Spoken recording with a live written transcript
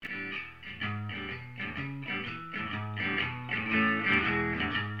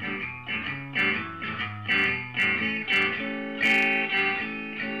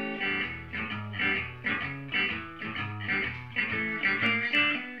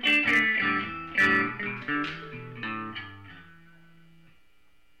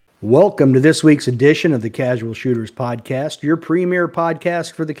Welcome to this week's edition of the Casual Shooters Podcast, your premier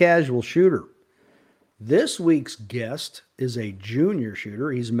podcast for the casual shooter. This week's guest is a junior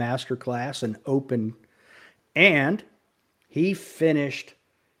shooter. He's master class and open, and he finished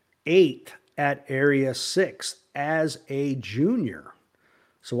eighth at Area 6 as a junior.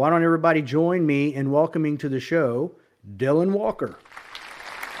 So why don't everybody join me in welcoming to the show Dylan Walker.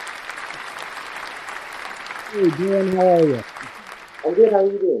 Hey, Dylan, how are you? I'm good. How are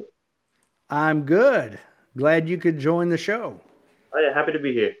you doing? I'm good. Glad you could join the show. Oh, yeah, happy to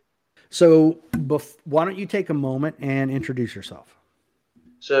be here. So why don't you take a moment and introduce yourself?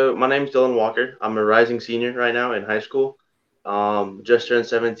 So my name's Dylan Walker. I'm a rising senior right now in high school. Just turned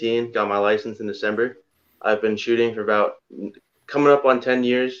 17, got my license in December. I've been shooting for about coming up on 10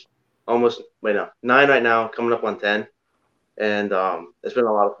 years, 9 right now, coming up on 10. And it's been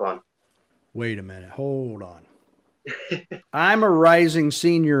a lot of fun. Wait a minute. Hold on. I'm a rising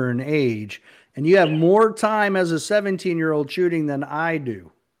senior in age, and you have more time as a 17-year-old shooting than I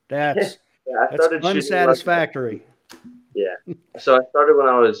do. That's unsatisfactory. Yeah. So I started when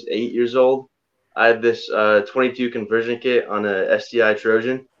I was 8 years old. I had this 22 conversion kit on a STI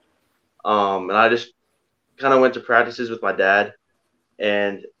Trojan. And I just kind of went to practices with my dad.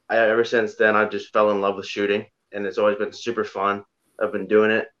 And ever since then, I just fell in love with shooting. And it's always been super fun. I've been doing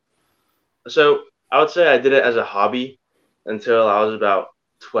it. So I would say I did it as a hobby until I was about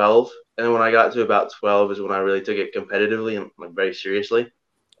 12. And then when I got to about 12 is when I really took it competitively and very seriously.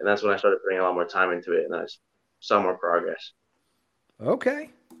 And that's when I started putting a lot more time into it. And I saw more progress. Okay.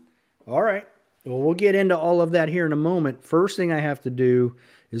 All right. Well, we'll get into all of that here in a moment. First thing I have to do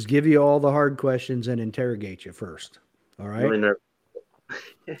is give you all the hard questions and interrogate you first. All right. Really nervous.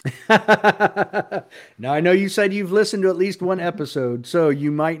 Now, I know you said you've listened to at least one episode, so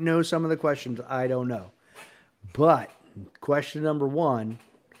you might know some of the questions. I don't know. But question number one,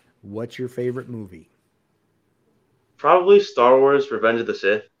 what's your favorite movie? Probably Star Wars Revenge of the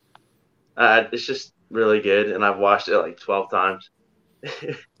Sith. It's just really good, and I've watched it like 12 times.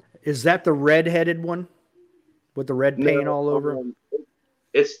 Is that the red-headed one with the red paint all over?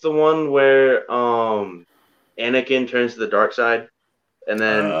 It's the one where Anakin turns to the dark side, and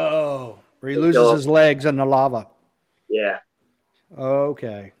then where he loses his legs in the lava. Yeah.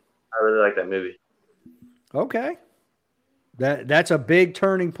 Okay. I really like that movie. Okay. That's a big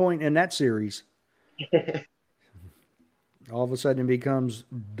turning point in that series. All of a sudden it becomes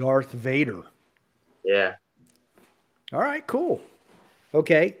Darth Vader. Yeah. All right, cool.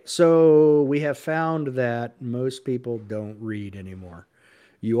 Okay, so we have found that most people don't read anymore.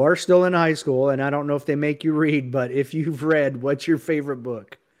 You are still in high school, and I don't know if they make you read, but if you've read, what's your favorite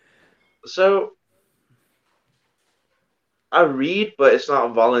book? So I read, but it's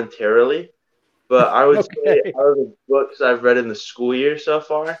not voluntarily. But I would say out of the books I've read in the school year so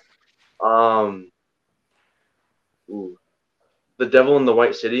far, The Devil in the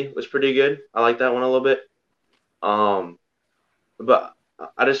White City was pretty good. I like that one a little bit. But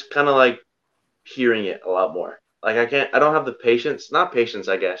I just kind of like hearing it a lot more. Like I don't have the patience, not patience,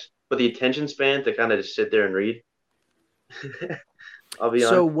 I guess, but the attention span to kind of just sit there and read. I'll be honest.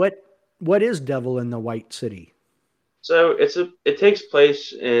 So what is Devil in the White City? So it takes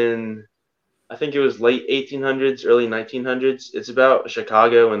place in, I think it was late 1800s, early 1900s. It's about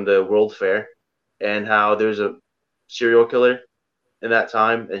Chicago and the World Fair and how there's a serial killer in that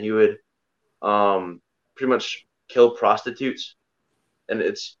time, and he would pretty much kill prostitutes, and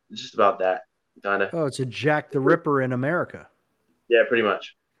it's just about that kind of. Oh, it's a Jack the Ripper in America. Yeah, pretty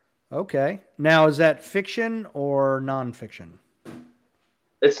much. Okay. Now, is that fiction or nonfiction?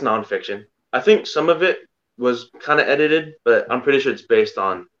 It's nonfiction. I think some of it was kind of edited, but I'm pretty sure it's based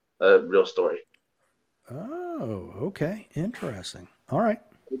on a real story. Oh, okay. Interesting. All right.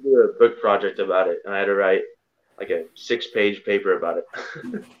 I did a book project about it, and I had to write like a 6-page paper about it.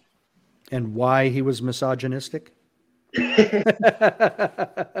 And why he was misogynistic?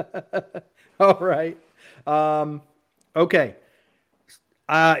 All right. Okay.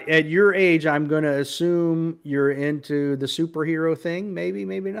 At your age, I'm going to assume you're into the superhero thing. Maybe,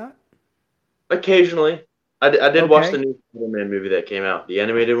 maybe not. Occasionally. I did watch the new Spider-Man movie that came out, the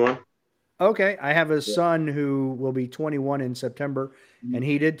animated one. Okay. I have a son who will be 21 in September, and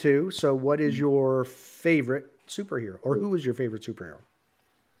he did too. So what is your favorite superhero, or who is your favorite superhero?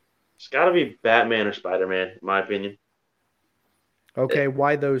 It's got to be Batman or Spider-Man, in my opinion. Okay.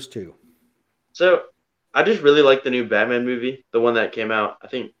 Why those two? So I just really like the new Batman movie, the one that came out, I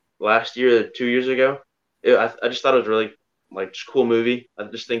think, last year or 2 years ago. I just thought it was really just cool movie. I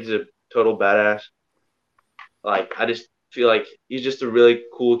just think he's a total badass. Like, I just feel like he's just a really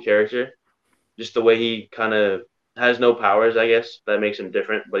cool character. Just the way he kind of has no powers, I guess. That makes him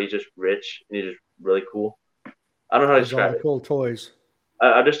different, but he's just rich and he's just really cool. I don't know how to Has all describe the it. cool toys.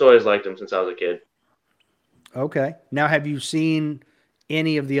 I just always liked him since I was a kid. Okay. Now, have you seen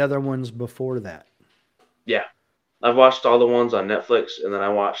any of the other ones before that? Yeah, I've watched all the ones on Netflix, and then I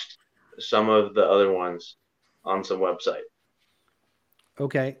watched some of the other ones on some website.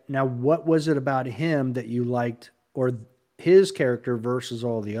 Okay. Now, what was it about him that you liked, or his character versus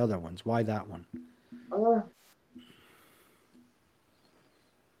all the other ones? Why that one? Uh,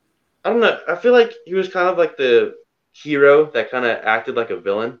 I don't know. I feel like he was kind of like the hero that kind of acted like a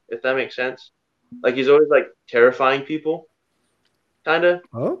villain, if that makes sense. Like he's always like terrifying people, kind of,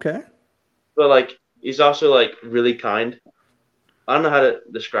 Okay. but like he's also like really kind. I don't know how to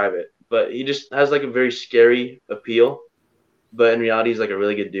describe it, but he just has like a very scary appeal. But in reality, he's like a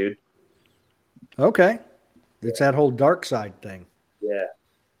really good dude. Okay. It's that whole dark side thing. Yeah.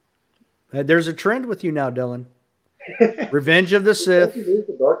 There's a trend with you now, Dylan. Revenge of the That's Sith,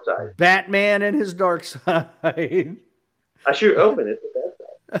 the dark side. Batman and his dark side. I shoot open. It's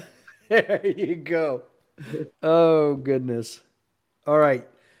the dark There you go. Oh, goodness. All right.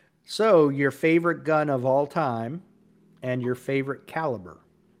 So, your favorite gun of all time and your favorite caliber.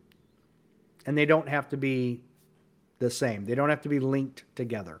 And they don't have to be the same, they don't have to be linked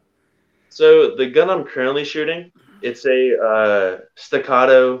together. So the gun I'm currently shooting, it's a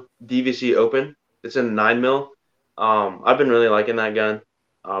staccato DVC open. It's in 9 mil. I've been really liking that gun.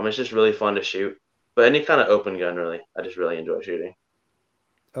 It's just really fun to shoot. But any kind of open gun, really, I just really enjoy shooting.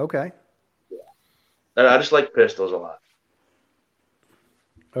 Okay. I just like pistols a lot.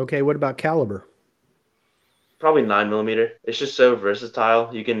 Okay. What about caliber? Probably 9 millimeter. It's just so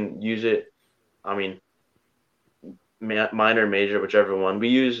versatile. You can use it. I mean, minor, major, whichever one. We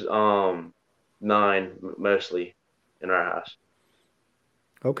use nine mostly in our house.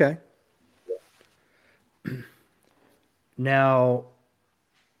 Okay. Now,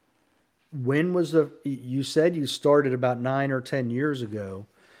 when was you said you started about 9 or 10 years ago.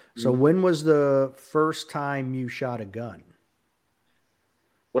 So, Mhm. when was the first time you shot a gun?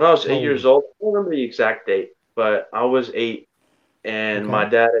 When I was How 8 years old? old, I don't remember the exact date, but I was 8, and my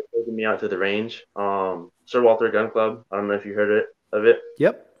Okay. dad had taken me out to the range, Sir Walter Gun Club. I don't know if you heard of it.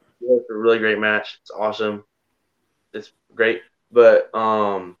 Yep. It's a really great match. It's awesome. It's great. But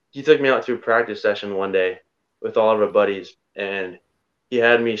he took me out to a practice session one day with all of our buddies, and he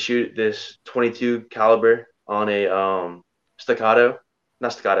had me shoot this 22 caliber on a staccato,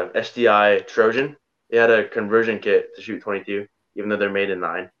 not staccato, SDI Trojan. It had a conversion kit to shoot 22, even though they're made in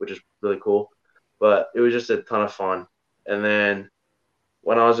 9, which is really cool. But it was just a ton of fun. And then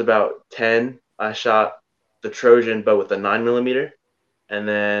when I was about 10, I shot the Trojan, but with a 9 millimeter. And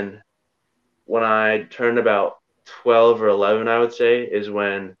then when I turned about 12 or 11, I would say, is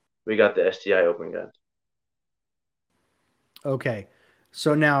when we got the STI open gun. Okay.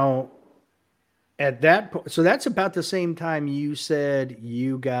 So now at that point, so that's about the same time you said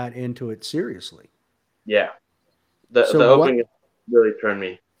you got into it seriously. Yeah, the So open gun what? really turned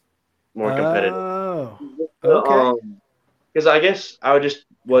me more competitive. Oh, okay. Because I guess I just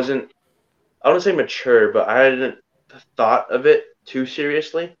wasn't, I don't say mature, but I hadn't thought of it too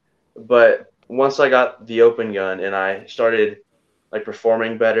seriously. But once I got the open gun and I started like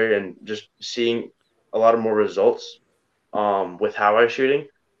performing better and just seeing a lot of more results with how I was shooting,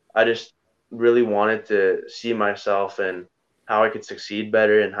 I just really wanted to see myself and how I could succeed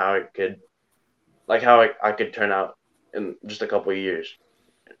better and how I could like how I could turn out in just a couple of years,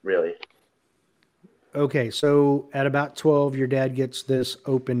 really. Okay. So at about 12, your dad gets this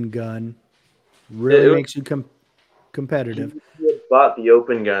open gun, It, really it was makes you competitive. he had bought the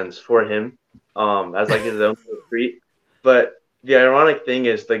open guns for him as like his own little treat. But the ironic thing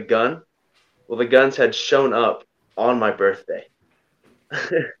is the guns had shown up on my birthday.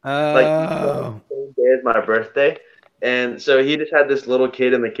 Like the Oh. same day as my birthday. And so he just had this little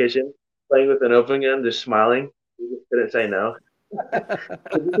kid in the kitchen playing with an open gun, just smiling. He just couldn't say no. So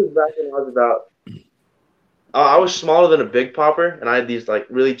this was back when I was about I was smaller than a big popper, and I had these like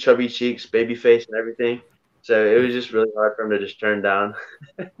really chubby cheeks, baby face, and everything. So it was just really hard for him to just turn down.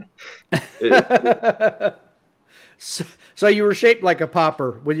 It, so, so you were shaped like a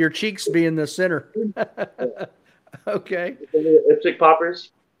popper with your cheeks being the center. Okay. lipstick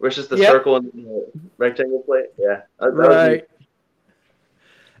poppers versus the Yep. circle and the rectangle plate. Yeah, that was me. Right.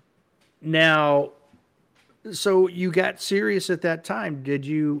 Now, so you got serious at that time.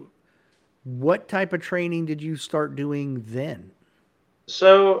 What type of training did you start doing then?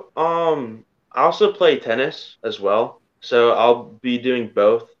 So I also play tennis as well. So I'll be doing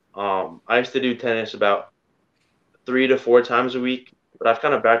both. I used to do tennis about 3 to 4 times a week, but I've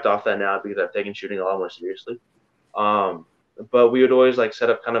kind of backed off that now because I've taken shooting a lot more seriously. Um, but we would always like set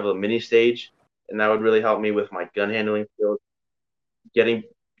up kind of a mini stage, and that would really help me with my gun handling skills, getting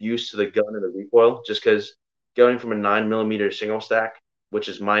used to the gun and the recoil. Just because going from a 9 millimeter single stack, which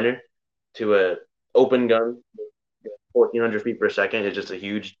is minor, to a open gun, 1,400 feet per second is just a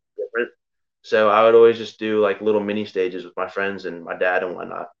huge difference. So I would always just do like little mini stages with my friends and my dad and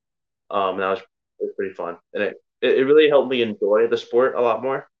whatnot. And it was pretty fun, and it really helped me enjoy the sport a lot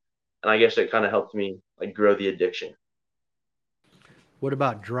more. And I guess it kind of helped me like grow the addiction. What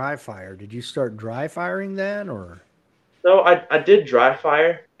about dry fire? Did you start dry firing then, or? So I did dry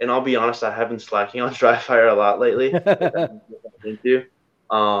fire, and I'll be honest, I have been slacking on dry fire a lot lately, which I'm into.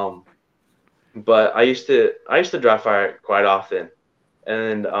 Um, but I used to dry fire quite often,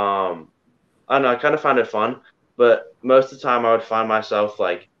 and I don't know, I kind of found it fun. But most of the time, I would find myself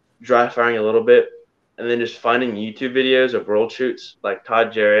like dry firing a little bit, and then just finding YouTube videos of world shoots like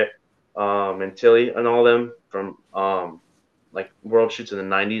Todd Jarrett, and Tilly and all them from like world shoots in the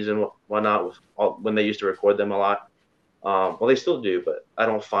 '90s and whatnot with when they used to record them a lot. Well, they still do, but I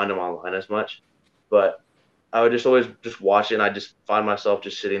don't find them online as much. But I would just always just watch it, and I just find myself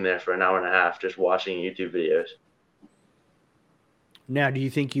just sitting there for an hour and a half just watching YouTube videos. Now, do you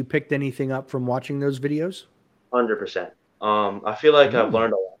think you picked anything up from watching those videos? 100%. I feel like I've Mm.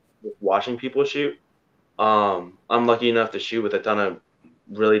 learned a lot with watching people shoot. I'm lucky enough to shoot with a ton of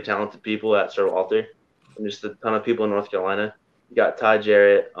really talented people at Sir Walter, and just a ton of people in North Carolina. You got Ty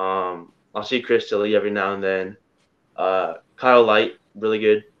Jarrett. I'll see Chris Tilly every now and then. Kyle Light, really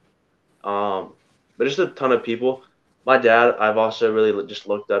good. But just a ton of people. My dad, I've also really just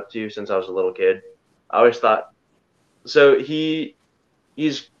looked up to since I was a little kid. I always thought so.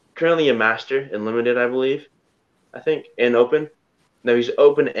 He's currently a master in limited, I believe. I think in open. No, he's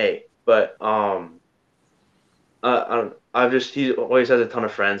open A, but I don't. I've just he always has a ton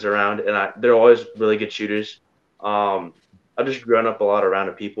of friends around, and they're always really good shooters. Um, I've just grown up a lot around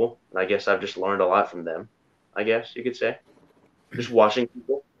the people, and I guess I've just learned a lot from them. I guess you could say just watching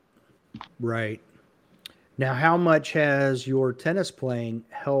people. Right. Now, how much has your tennis playing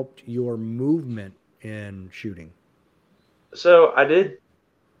helped your movement in shooting? So I did.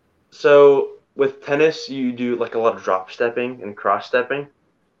 So with tennis, you do like a lot of drop stepping and cross stepping.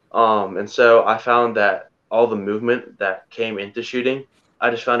 And so I found that all the movement that came into shooting, I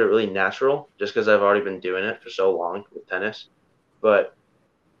just found it really natural, just because I've already been doing it for so long with tennis. But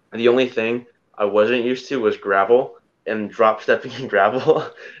the only thing I wasn't used to was gravel and drop stepping in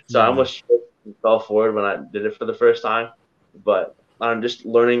gravel. So I Mm. almost tripped and fell forward when I did it for the first time. But I'm just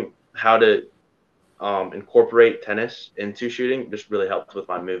learning how to incorporate tennis into shooting just really helped with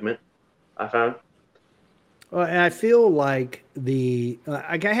my movement, I found. Well, and I feel like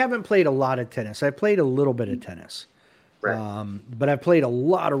like I haven't played a lot of tennis. I played a little bit of tennis, Right. but I played a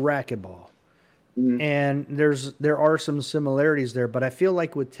lot of racquetball, Mm-hmm. and there are some similarities there. But I feel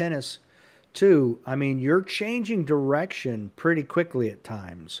like with tennis too, I mean, you're changing direction pretty quickly at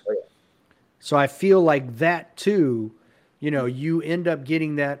times. Oh, So I feel like that too, you end up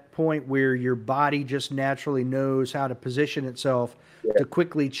getting that point where your body just naturally knows how to position itself yeah. to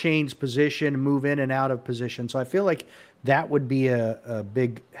quickly change position, move in and out of position. So I feel like that would be a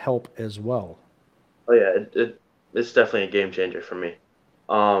big help as well. Oh yeah, it's definitely a game changer for me.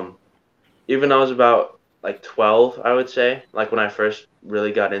 Um, Even I was about like 12, I would say, like when I first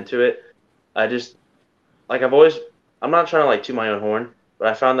really got into it, I just like I'm not trying to like toot my own horn, but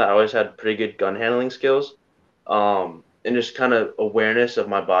I found that I always had pretty good gun handling skills, and just kind of awareness of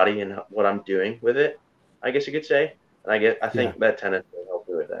my body and what I'm doing with it, I guess you could say. And I Yeah, think that tennis will help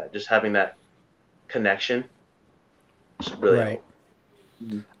me with that. Just having that connection just really right. helps.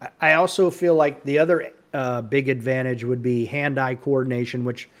 Mhm. I also feel like the other big advantage would be hand-eye coordination,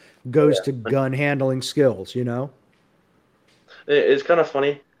 which Oh goes to yeah. gun handling skills. It's kind of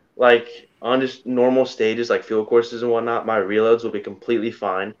funny. Like on just normal stages, like field courses and whatnot, my reloads will be completely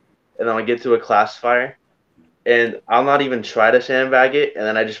fine, and then I get to a classifier, and I'll not even try to sandbag it, and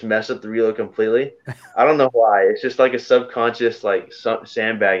then I just mess up the reload completely. I don't know why. It's just like a subconscious like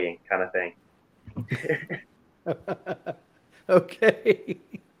sandbagging kind of thing. Okay.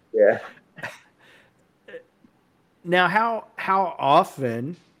 Yeah. Now, how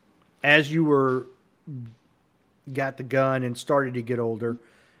often, as you were got the gun and started to get older,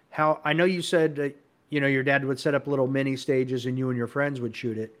 how I know you said that your dad would set up little mini stages and you and your friends would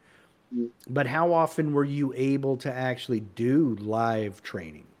shoot it, but how often were you able to actually do live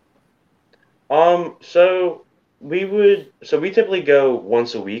training? So we typically go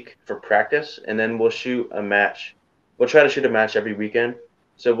once a week for practice, and then we'll shoot a match. We'll try to shoot a match every weekend.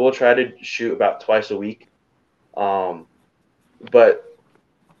 So we'll try to shoot about twice a week. Um, but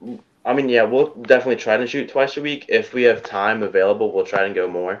I mean, yeah, we'll definitely try to shoot twice a week. If we have time available, we'll try and go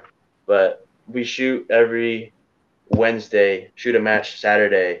more. But we shoot every Wednesday, shoot a match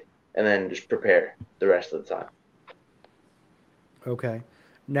Saturday, and then just prepare the rest of the time. Okay.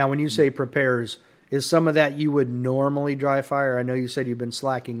 Now, when you say prepares, is some of that you would normally dry fire? I know you said you've been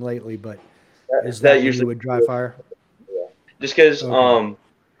slacking lately, but is That that when you usually, would dry fire? yeah. Just because Okay.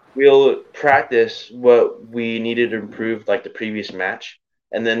 we'll practice what we needed to improve like the previous match,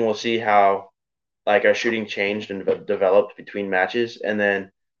 and then we'll see how like our shooting changed and developed between matches, and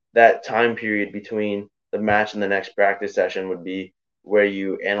then that time period between the match and the next practice session would be where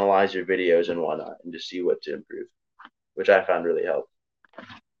you analyze your videos and whatnot and just see what to improve, which I found really helped.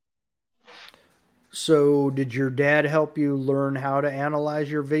 So, did your dad help you learn how to analyze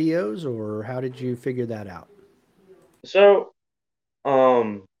your videos, or how did you figure that out? So,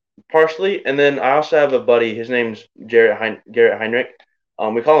 um, partially, and then I also have a buddy. His name's Garrett Heinrich.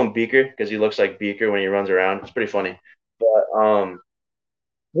 We call him Beaker because he looks like Beaker when he runs around. It's pretty funny, but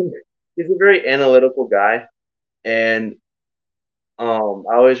he's a very analytical guy, and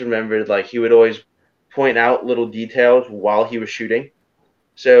I always remembered like he would always point out little details while he was shooting.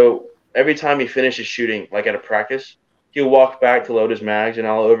 So every time he finishes shooting, like at a practice, he'll walk back to load his mags, and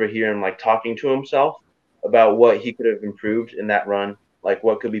I'll overhear him like talking to himself about what he could have improved in that run, like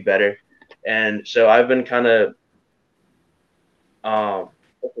what could be better. And so I've been kind of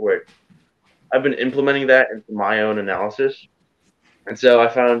what's the word? I've been implementing that into my own analysis, and so I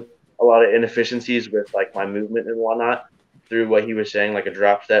found a lot of inefficiencies with like my movement and whatnot through what he was saying, like a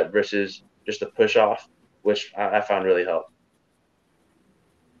drop step versus just a push off, which I found really helped.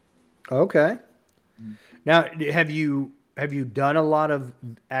 Okay. Now, have you done a lot of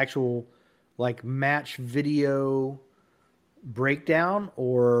actual like match video breakdown,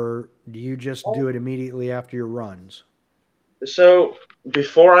 or do you just do it immediately after your runs? So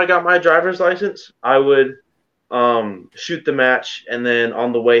before I got my driver's license, I would shoot the match, and then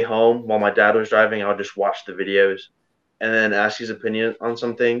on the way home, while my dad was driving, I would just watch the videos, and then ask his opinion on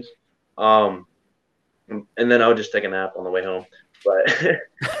some things. Um, and then I would just take a nap on the way home. But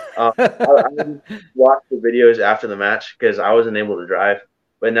I would watch the videos after the match because I wasn't able to drive.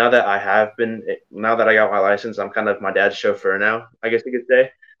 But now that I got my license, I'm kind of my dad's chauffeur now, I guess you could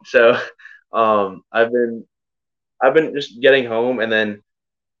say. So um, I've been I've been just getting home and then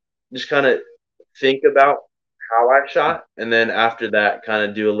just kind of think about how I shot, and then after that, kind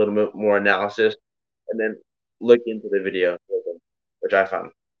of do a little bit more analysis, and then look into the video, which I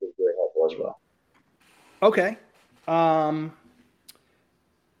found was really helpful as well. Okay. Um,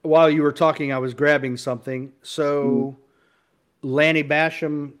 while you were talking, I was grabbing something. Mm-hmm. So Lanny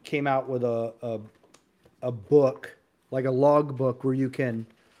Basham came out with a book, like a log book, where you can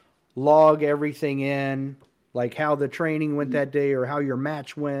log everything in, like how the training went that day or how your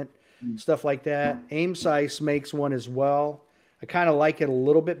match went, stuff like that. Aim Sice makes one as well. I kind of like it a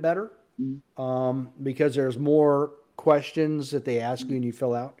little bit better because there's more questions that they ask you and you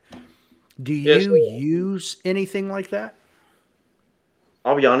fill out. Do Yeah, you so use anything like that?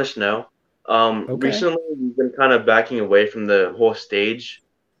 I'll be honest, no. Okay. Recently, we've been kind of backing away from the whole stage,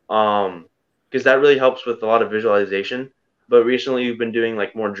 because that really helps with a lot of visualization. But recently, we've been doing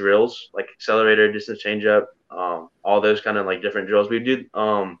like more drills, like accelerator, distance changeup, all those kind of like different drills. We do.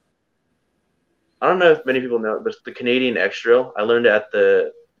 I don't know if many people know, but it's the Canadian X drill. I learned it at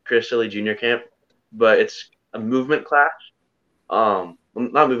the Chris Silly Junior Camp, but it's a movement class.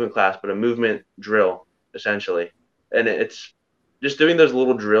 Not movement class, but a movement drill essentially, and it's just doing those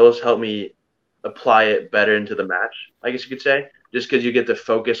little drills help me apply it better into the match. I guess you could say, just because you get to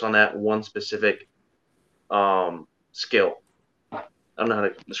focus on that one specific skill. I don't know how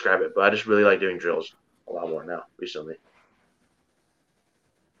to describe it, but I just really like doing drills a lot more now recently.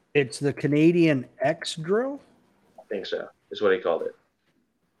 It's the Canadian X drill. I think so. Is what he called it.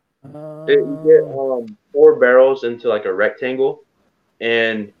 You get Um, four barrels into like a rectangle,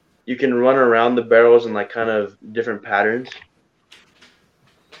 and you can run around the barrels in like kind of different patterns.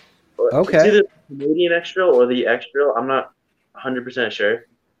 It's okay. either the Canadian X drill or the X drill. I'm not 100% sure.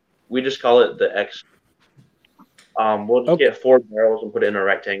 We just call it the X. We'll just Okay. get four barrels and put it in a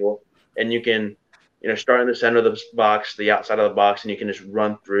rectangle, and you can, start in the center of the box, the outside of the box, and you can just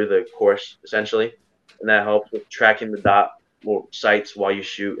run through the course essentially, and that helps with tracking the dot or sights while you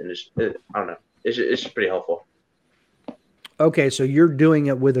shoot, and I don't know, it's just pretty helpful. Okay. So you're doing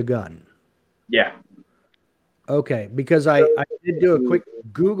it with a gun. Yeah. Okay. Because I did do a quick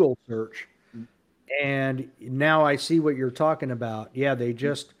Google search and now I see what you're talking about. Yeah.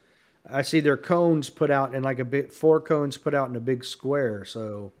 I see their cones put out in like a big, four cones put out in a big square.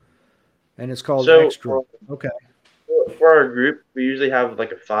 So, and it's called So X drill. Okay. For our group, we usually have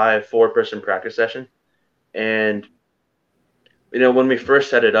like a 4-person practice session, and when we first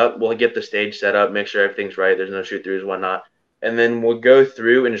set it up, we'll get the stage set up, make sure everything's right, there's no shoot throughs, whatnot, and then we'll go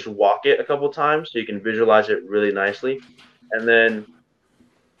through and just walk it a couple times so you can visualize it really nicely, and then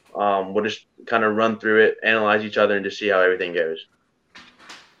we'll just kind of run through it, analyze each other, and just see how everything goes.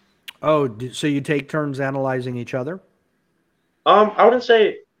 Oh, so you take turns analyzing each other? I wouldn't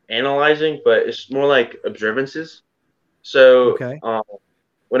say analyzing, but it's more like observances. So Okay.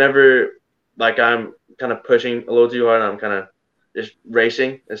 whenever like I'm kind of pushing a little too hard, I'm kind of just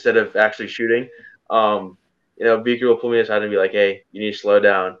racing instead of actually shooting. Beaker will pull me aside and be like, "Hey, you need to slow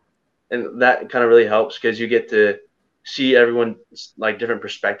down," and that kind of really helps because you get to see everyone's like different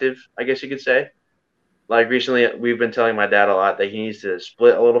perspective, I guess you could say. Like recently, we've been telling my dad a lot that he needs to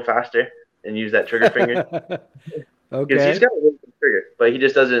split a little faster and use that trigger finger because he's Okay. got a really good trigger, but he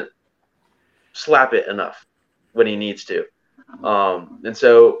just doesn't slap it enough when he needs to. And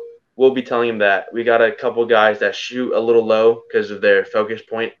so we'll be telling him that we got a couple guys that shoot a little low because of their focus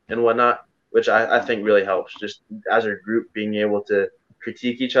point and whatnot, which I think really helps. Just as a group, being able to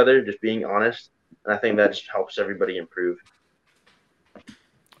critique each other, just being honest, and I think that just helps everybody improve.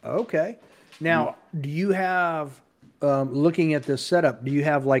 Okay. Now, do you have, looking at this setup, do you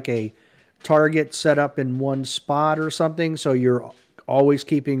have like a target set up in one spot or something? So you're always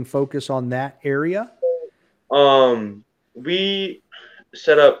keeping focus on that area? We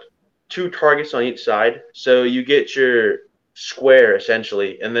set up 2 targets on each side, so you get your square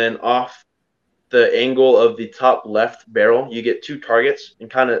essentially, and then off the angle of the top left barrel, you get 2 targets and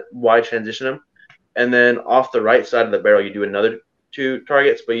kind of wide transition them. And then off the right side of the barrel, you do another 2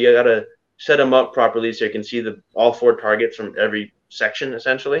 targets, but you gotta set them up properly so you can see the all 4 targets from every section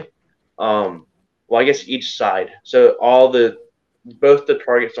essentially. Well, I guess each side. So both the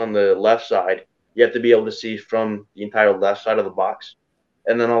targets on the left side, you have to be able to see from the entire left side of the box,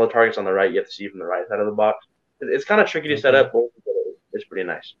 and then all the targets on the right, you have to see from the right side of the box. It's kind of tricky to set Okay. up, but it's pretty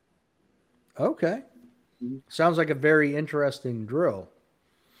nice. Okay. Sounds like a very interesting drill.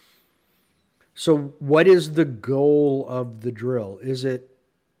 So, what is the goal of the drill? Is it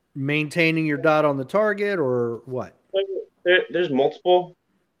maintaining your dot on the target or what? There's multiple,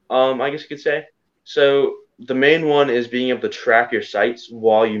 I guess you could say. So the main one is being able to track your sights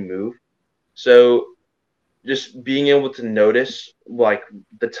while you move. So just being able to notice like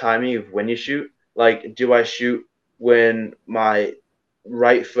the timing of when you shoot. Like, do I shoot when my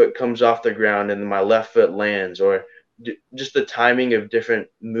right foot comes off the ground and then my left foot lands, or just the timing of different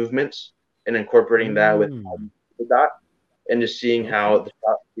movements and incorporating that with Mm, the dot and just seeing how okay. the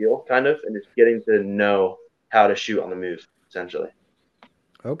shots feel, kind of, and just getting to know how to shoot on the move, essentially.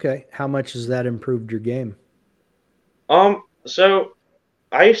 Okay. How much has that improved your game? So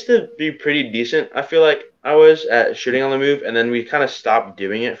I used to be pretty decent. I feel like I was at shooting on the move, and then we kind of stopped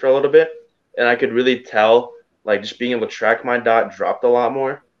doing it for a little bit, and I could really tell, like, just being able to track my dot dropped a lot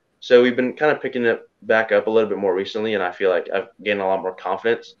more. So we've been kind of picking it back up a little bit more recently, and I feel like I've gained a lot more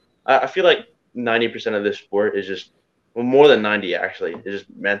confidence. I feel like 90% of this sport is just, well, more than 90 actually, is just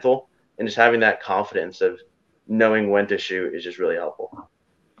mental, and just having that confidence of knowing when to shoot is just really helpful.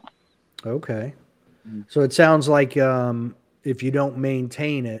 Okay. So it sounds like if you don't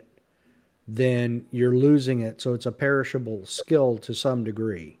maintain it, then you're losing it. So it's a perishable skill to some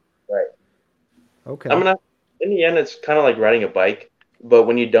degree. Right. I Okay. mean, in the end, it's kind of like riding a bike, but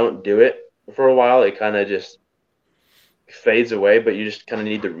when you don't do it for a while, it kind of just fades away. But you just kind of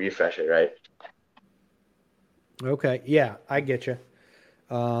need to refresh it, right? Okay. Yeah, I get you.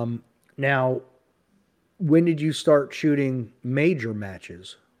 Now, when did you start shooting major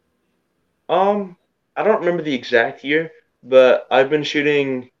matches? Um, I don't remember the exact year, but I've been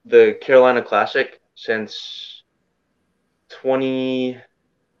shooting the Carolina Classic since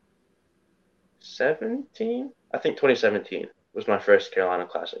 2017. I think 2017 was my first Carolina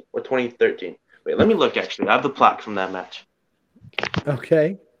Classic, or 2013. Wait, let me look. Actually, I have the plaque from that match.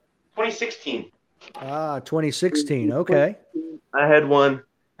 Okay. 2016. 2016. Okay. I had one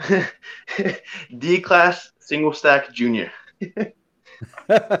D class single stack junior.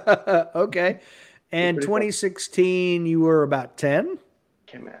 Okay. It's And pretty fun. 2016, you were about 10,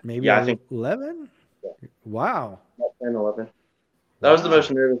 Okay, man. maybe Yeah, I think 11? yeah, Wow. about 10, 11. That was the most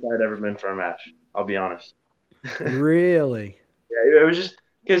Wow. nervous I'd ever been for a match. I'll be honest. Yeah, Really? it was just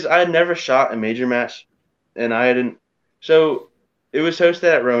because I had never shot a major match, and I hadn't. So it was hosted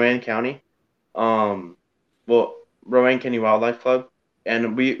at Rowan County, um, well, Rowan County Wildlife Club,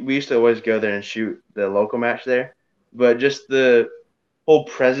 and we used to always go there and shoot the local match there. But just the whole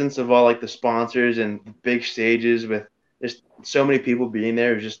presence of all like the sponsors and the big stages with just so many people being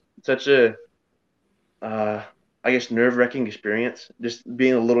there was just such a I guess, nerve-wracking experience. Just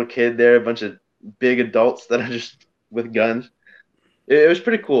being a little kid there, a bunch of big adults that are just with guns. It was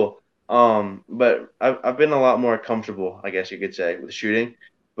pretty cool. But I've been a lot more comfortable, I guess you could say, with shooting.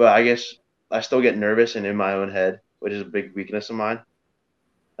 But I guess I still get nervous and in my own head, which is a big weakness of mine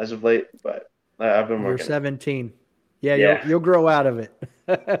as of late. But I've been You're working it. 17. Yeah, Yeah, you'll grow out of it.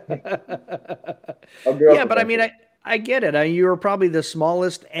 I'll grow up Yeah, but I mean, eventually. I get it. You were probably the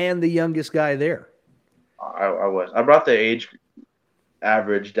smallest and the youngest guy there. I was. I brought the age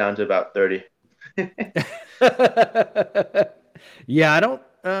average down to about 30. Yeah, I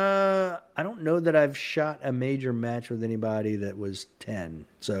don't know that I've shot a major match with anybody that was 10.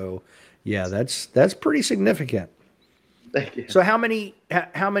 So, yeah, that's pretty significant. Thank you. So how many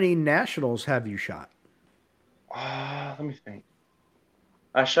nationals have you shot? Let me think.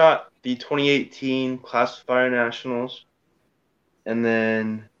 I shot the 2018 classifier nationals, and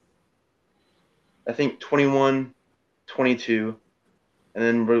then I think 21, 22, and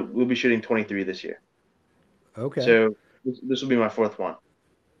then we'll be shooting 23 this year. Okay. So this will be my fourth one.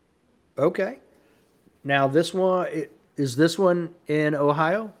 Okay. Now is this one in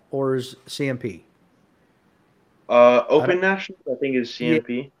Ohio or is CMP? I Open don't nationals, I think is Yeah,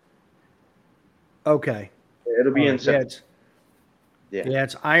 CMP. okay. It'll All be in right. September. Yeah, Yeah,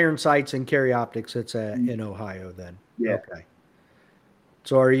 it's Iron Sights and Carry Optics. It's in Ohio then. yeah. Okay.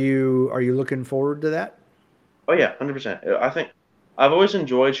 So are you looking forward to that? Oh yeah, 100%. I think I've always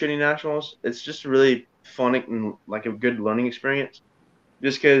enjoyed shooting nationals. It's just really fun and like a good learning experience.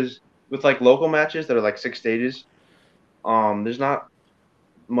 Just because with like local matches that are like 6 stages, there's not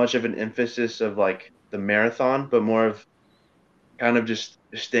much of an emphasis of like the marathon, but more of kind of just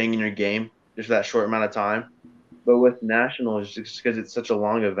staying in your game just for that short amount of time. But with nationals, just because it's such a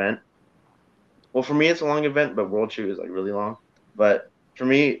long event. Well, for me, it's a long event, but World Shoot is like really long. But for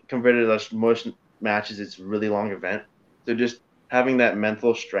me, compared to those most matches, it's a really long event. So just having that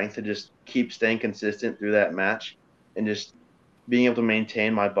mental strength to just keep staying consistent through that match and just being able to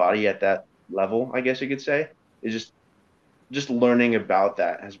maintain my body at that level, I guess you could say, is just learning about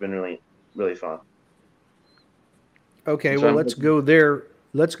that has been really really fun. Okay, And so well I'm let's looking. go there.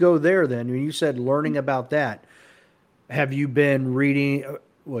 Let's go there then. When you said learning about that, have you been reading?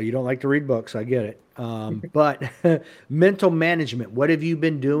 Well, you don't like to read books, I get it. But mental management, what have you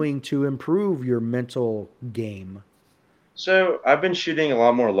been doing to improve your mental game? So I've been shooting a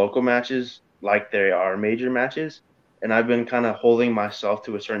lot more local matches like they are major matches, and I've been kind of holding myself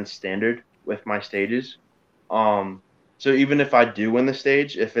to a certain standard with my stages. Um, so even if I do win the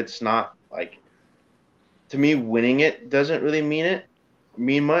stage, if it's not like to me winning it doesn't really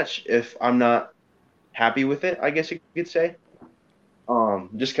mean much if I'm not happy with it, I guess you could say.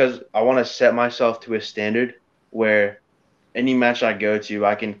 Just because I want to set myself to a standard where any match I go to,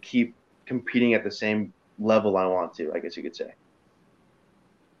 I can keep competing at the same level I want to, I guess you could say.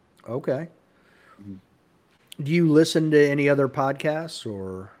 Okay. Mhm. Do you listen to any other podcasts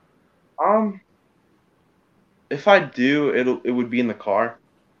or? Um, if I do, it would be in the car,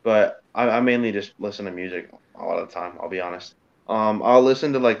 but I mainly just listen to music a lot of the time. I'll be honest. I'll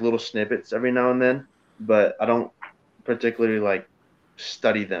listen to like little snippets every now and then, but I don't particularly like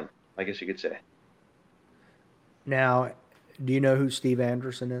study them. I guess you could say. Now, do you know who Steve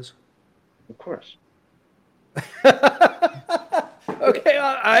Anderson is? Of course. Okay,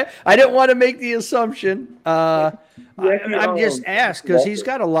 I didn't want to make the assumption. You actually I'm just asked because he's Walter.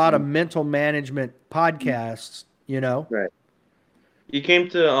 got a lot of mental management podcasts. You know, Right. He came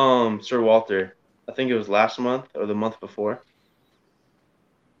to Sir Walter. I think it was last month or the month before.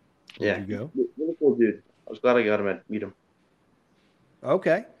 did Yeah, you go? really cool dude. I was glad I got him to meet him.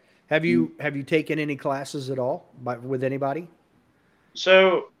 Okay. Have you taken any classes at all with anybody?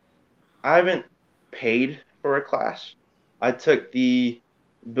 So I haven't paid for a class. I took the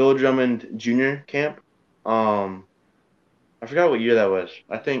Bill Drummond Junior camp. Um, I forgot what year that was.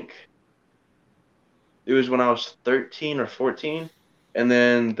 I think it was when I was 13 or 14, and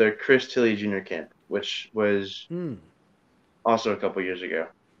then the Chris Tilley Junior camp, which was Hmm. also a couple years ago.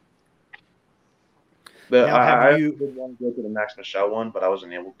 But Now, have I you? did want to go to the Max Michelle one, but I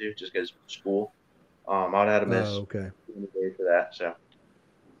wasn't able to just because school. I would have had to Oh, miss okay. 2 days for that. So.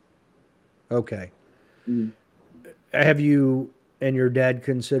 Okay. Mhm. Have you and your dad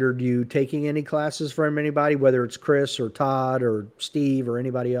considered you taking any classes from anybody, whether it's Chris or Todd or Steve or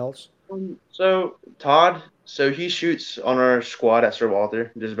anybody else? So Todd, so he shoots on our squad at Sir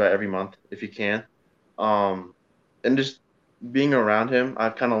Walter just about every month if he can. Um, and just being around him,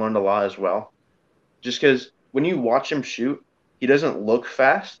 I've kind of learned a lot as well. Just because when you watch him shoot, he doesn't look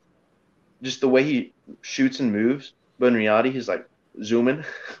fast, just the way he shoots and moves. But in reality, he's like zooming,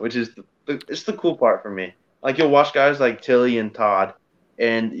 which is it's the cool part for me. Like you'll watch guys like Tilly and Todd,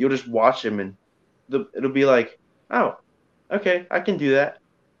 and you'll just watch them, and it'll be like, oh, okay, I can do that.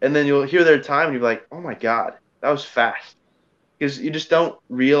 And then you'll hear their time, and you're like, oh my god, that was fast. Because you just don't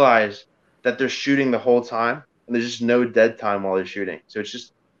realize that they're shooting the whole time, and there's just no dead time while they're shooting. So it's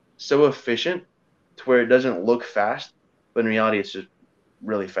just so efficient to where it doesn't look fast, but in reality, it's just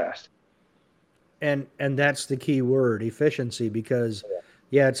really fast. And that's the key word, efficiency, because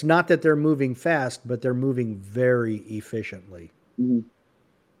yeah, it's not that they're moving fast, but they're moving very efficiently. Mm-hmm.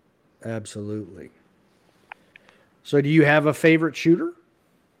 Absolutely. So do you have a favorite shooter?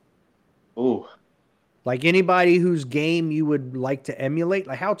 Ooh, Like anybody whose game you would like to emulate?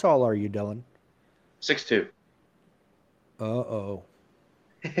 Like how tall are you, Dylan? 6'2". Uh-oh.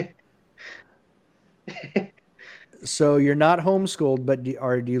 So you're not homeschooled, but do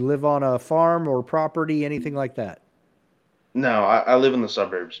you live on a farm or property, anything like that? No, I live in the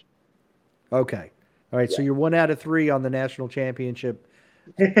suburbs. Okay. All right. So Yeah. you're 1 out of 3 on the national championship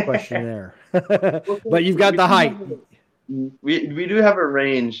questionnaire, Well, but you've got we the do height. have we do have a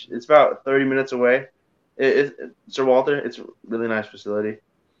range. It's about 30 minutes away. Sir Walter, it's a really nice facility.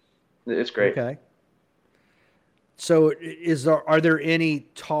 It's great. Okay. So are there any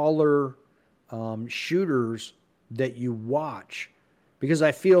taller shooters that you watch? Because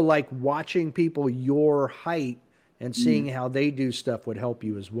I feel like watching people your height and Mhm. seeing how they do stuff would help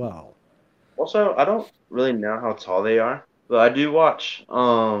you as well. Also, I don't really know how tall they are, but I do watch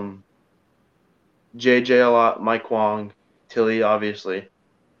JJ a lot, Mike Wong, Tilly, obviously.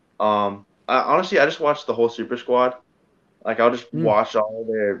 Honestly, I just watch the whole Super Squad. Like, I'll just Mm. watch all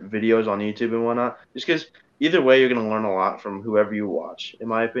their videos on YouTube and whatnot. Just because either way, you're gonna learn a lot from whoever you watch, in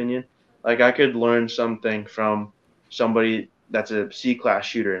my opinion. Like, I could learn something from somebody that's a C class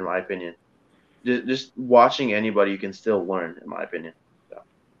shooter, in my opinion. Just watching anybody, you can still learn, in my opinion. So.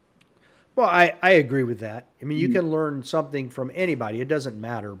 Well, I agree with that. I mean, you Mhm. can learn something from anybody. It doesn't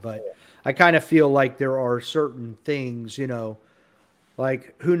matter, but I kind of feel like there are certain things,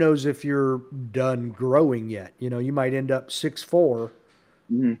 like who knows if you're done growing yet. You might end up 6'4",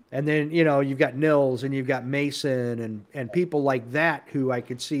 Mhm. and then you've got Nils and you've got Mason and people like that who I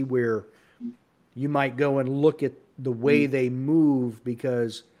could see where you might go and look at the way Mhm. they move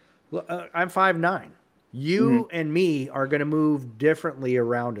because I'm 5'9". Mhm. You and me are going to move differently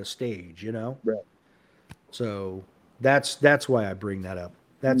around a stage. Right. So that's why I bring that up.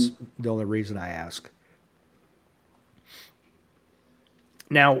 That's Mhm. the only reason I ask.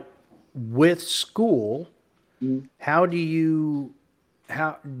 Now, with school, Mhm. how do you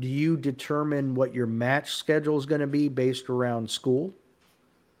how do you determine what your match schedule is going to be based around school?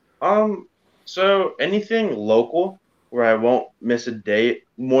 Um, so anything local where I won't miss a day,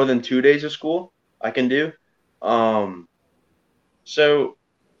 more than 2 days of school, I can do. Um, so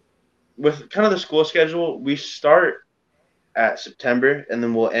with kind of the school schedule, we start at September and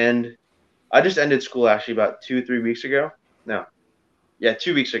then we'll end. I just ended school actually about 3 weeks ago. No, yeah,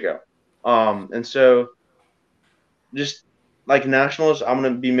 2 weeks ago. And so just like nationals, I'm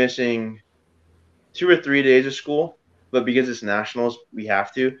gonna be missing 2 or 3 days of school, but because it's nationals, we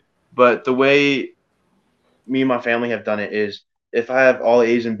have to. But the way me and my family have done it is if I have all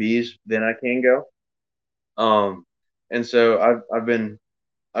A's and B's, then I can go. Um, and so I've been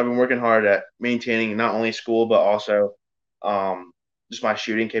working hard at maintaining not only school but also just my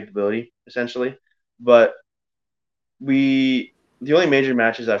shooting capability essentially. But we the only major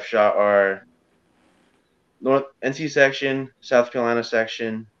matches I've shot are North NC section, South Carolina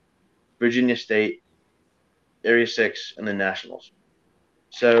section, Virginia State, Area 6, and then Nationals.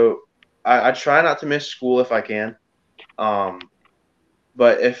 So I try not to miss school if I can. Um,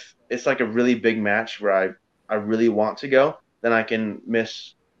 but if it's like a really big match where I really want to go, then I can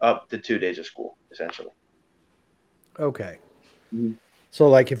miss up to 2 days of school essentially. Okay. Mhm. So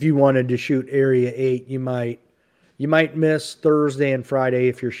like if you wanted to shoot area 8, you might miss Thursday and Friday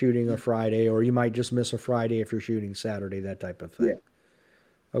if you're shooting a Friday, or you might just miss a Friday if you're shooting Saturday, that type of Yeah. thing.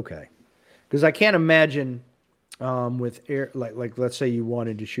 Okay. Because I can't imagine with air like let's say you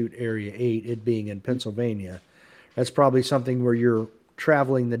wanted to shoot area 8, it being in Pennsylvania, that's probably something where you're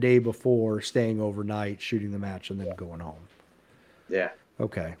traveling the day before, staying overnight, shooting the match, and then going home. Yeah.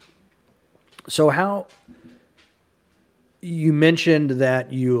 Okay. So how you mentioned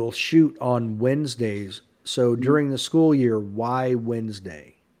that you'll shoot on Wednesdays. So Mhm. during the school year, why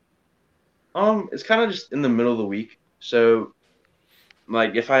Wednesday? It's kind of just in the middle of the week. So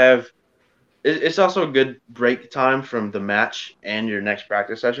like if I have it's also a good break time from the match and your next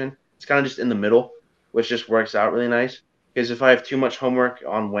practice session. It's kind of just in the middle, which just works out really nice. Because if I have too much homework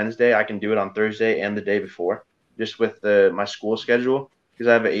on Wednesday, I can do it on Thursday and the day before, just with my school schedule. Because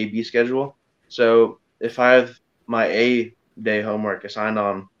I have an AB schedule, so if I have my A day homework assigned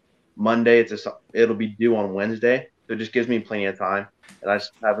on Monday, it'll be due on Wednesday. So it just gives me plenty of time, and I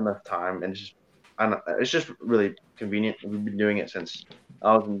just have enough time, and it's just really convenient. We've been doing it since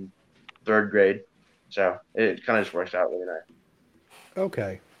I was in third grade, so it kind of just works out really nice.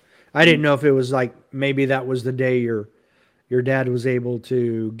 Okay. I didn't know if it was like maybe that was the day your dad was able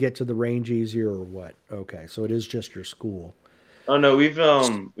to get to the range easier or what. Okay, so it is just your school. Oh no, we've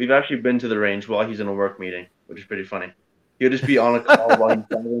actually been to the range while he's in a work meeting, which is pretty funny. He'll just be on a call while he's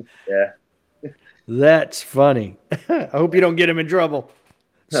driving. Yeah. That's funny. I hope you don't get him in trouble.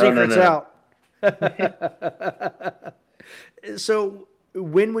 No, no, Secrets no, out. So,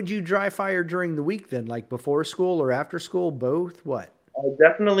 when would you dry fire during the week then? Like before school or after school? Both? What?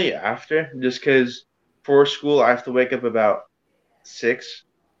 definitely after, just because for school I have to wake up about 6,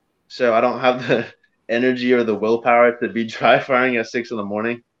 so I don't have the energy or the willpower to be dry firing at 6 in the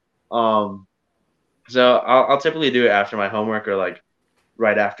morning. Um, so I'll typically do it after my homework or like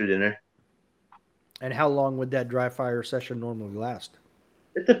right after dinner. And how long would that dry fire session normally last?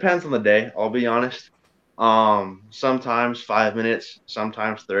 It depends on the day, I'll be honest. Sometimes 5 minutes,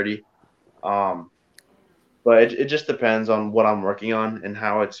 sometimes 30. Um, but it just depends on what I'm working on and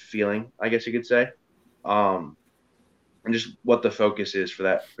how it's feeling, I guess you could say. Um, and just what the focus is for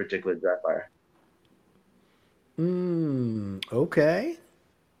that particular dry fire. Okay.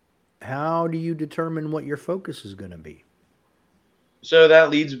 How do you determine what your focus is going to be? So that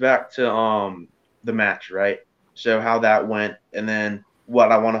leads back to the match, right? So how that went, and then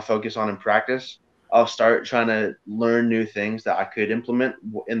what I want to focus on in practice. I'll start trying to learn new things that I could implement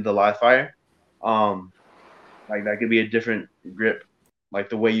in the live fire. Um, like that could be a different grip, like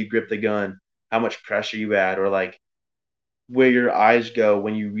the way you grip the gun, how much pressure you add, or like where your eyes go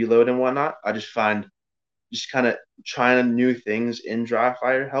when you reload and whatnot. I just find just kind of trying new things in dry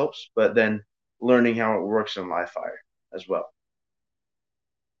fire helps, but then learning how it works in live fire as well.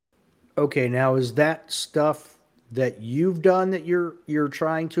 Okay, now is that stuff that you've done that you're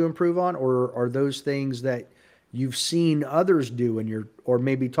trying to improve on, or are those things that you've seen others do and you're or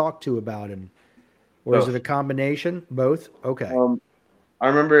maybe talked to about and or is it Both. a combination? Both? Okay. Um, I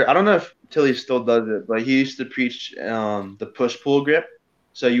remember, I don't know if Tilly still does it, but he used to preach the push pull grip.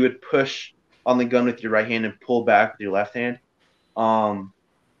 So you would push on the gun with your right hand and pull back with your left hand. Um,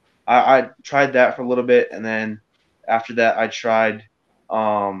 I tried that for a little bit, and then after that, I tried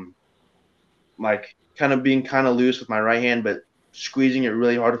um, like kind of being kind of loose with my right hand, but squeezing it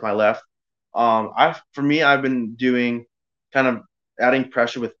really hard with my left. For me, I've been doing kind of adding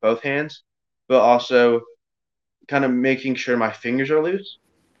pressure with both hands, but also kind of making sure my fingers are loose.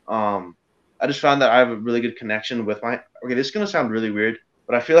 Um, I just found that I have a really good connection with my. Okay, this is gonna sound really weird,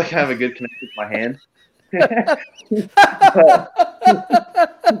 but I feel like I have a good connection with my hand. but,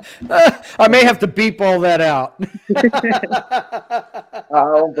 I may have to beep all that out. I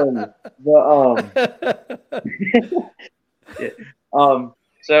don't blame you. But yeah.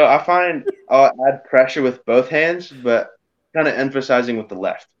 So I find I'll add pressure with both hands, but kind of emphasizing with the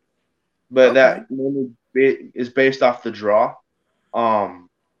left. But Okay. that mainly is based off the draw. Um,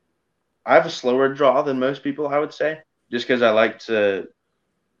 I have a slower draw than most people, I would say, just because I like to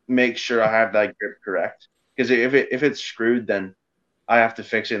make sure I have that grip correct. Because if it's screwed, then I have to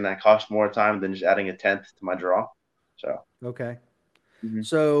fix it, and that costs more time than just adding a tenth to my draw. So, Okay. mhm.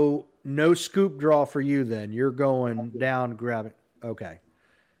 So no scoop draw for you then. You're going down, grabbing. Okay.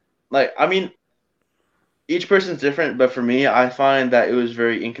 Like I mean, each person's different, but for me, I find that it was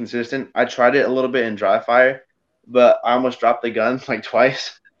very inconsistent. I tried it a little bit in dry fire, but I almost dropped the gun like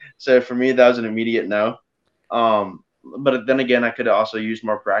twice. So for me, that was an immediate no. But then again, I could also use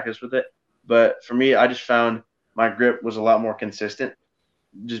more practice with it. But for me, I just found my grip was a lot more consistent.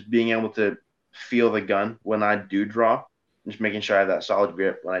 Just being able to feel the gun when I do draw, just making sure I have that solid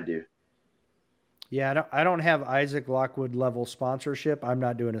grip when I do. Yeah, I don't have Isaac Lockwood level sponsorship. I'm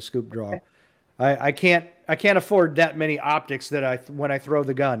not doing a scoop draw. I can't afford that many optics that I when I throw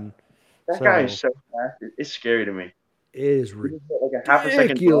the gun. That guy is So so fast. It's scary to me. it is He just hit like a half a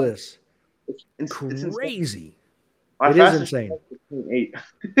second draw. ridiculous, It's insane. crazy. My It is fastest insane. is 15.8.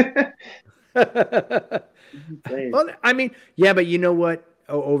 Well, It's insane. I mean, yeah, but you know what?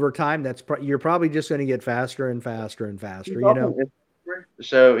 Over time, you're probably just going to get faster and faster and faster. He's You also know. an influencer,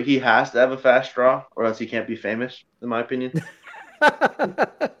 so he has to have a fast draw, or else he can't be famous, in my opinion.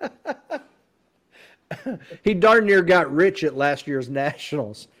 He darn near got rich at last year's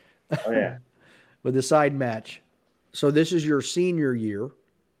nationals Oh yeah, with the side match. So this is your senior year.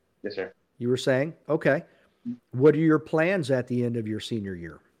 yes sir. You were saying, okay. What are your plans at the end of your senior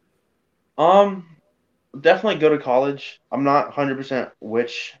year? Um, Definitely go to college. I'm not 100%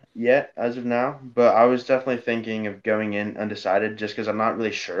 which yet as of now, but I was definitely thinking of going in undecided just because I'm not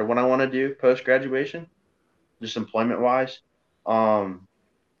really sure what I want to do post graduation, just employment wise. Um,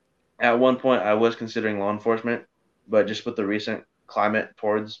 at one point, I was considering law enforcement, but just with the recent climate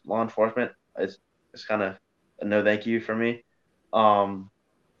towards law enforcement, it's kind of a no thank you for me. Um,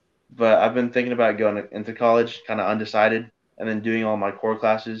 but I've been thinking about going into college, kind of undecided, and then doing all my core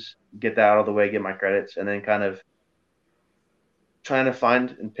classes, get that out of the way, get my credits, and then kind of trying to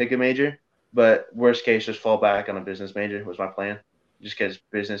find and pick a major. But worst case, just fall back on a business major was my plan. Just because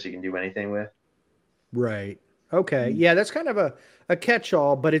business you can do anything with. Right. Okay. Yeah, that's kind of a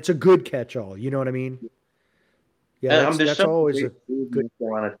catch-all, but it's a good catch-all. You know what I mean? Yeah, And that's there's that's so many always great a schools in good. North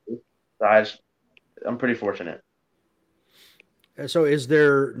Carolina too. So I'm pretty fortunate. So, is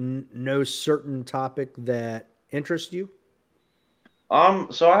there no certain topic that interests you?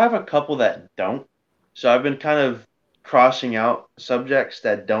 So I have a couple that don't. So I've been kind of crossing out subjects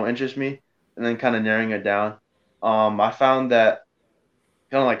that don't interest me, and then kind of narrowing it down. I found that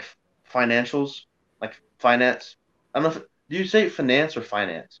kind of like financials, like finance. I don't know. Do you say finance or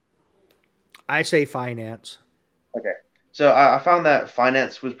finance? I say finance. Okay. So I found that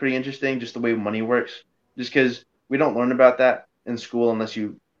finance was pretty interesting, just the way money works. Just because we don't learn about that in school unless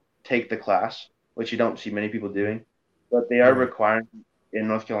you take the class, which you don't see many people doing. But they are Right. requiring in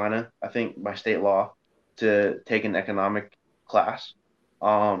North Carolina, I think by state law, to take an economic class.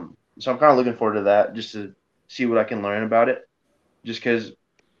 So I'm kind of looking forward to that, just to see what I can learn about it. Just because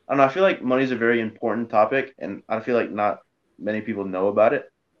I don't know, I feel like money is a very important topic, and I feel like not many people know about it.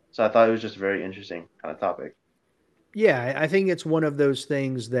 So I thought it was just a very interesting kind of topic. Yeah, I think it's one of those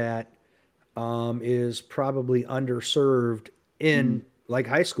things that is probably underserved Mhm. in like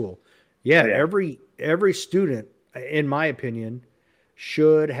high school. Yeah, Oh yeah. every student, in my opinion,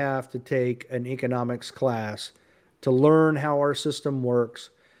 should have to take an economics class to learn how our system works.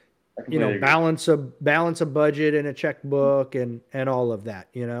 I completely agree. Balance a budget and a checkbook and all of that.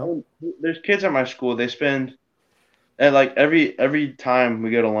 I mean, there's kids at my school. They spend at like every time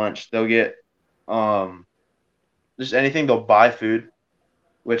we go to lunch, they'll get um just anything. They'll buy food,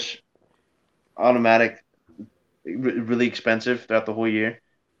 which automatic really expensive throughout the whole year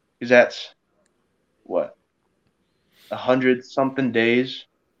because that's what 100 something days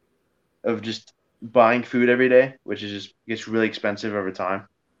of just buying food every day, which is just gets really expensive over time.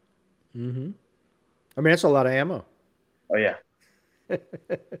 Hmm. I mean, that's a lot of ammo. Oh yeah,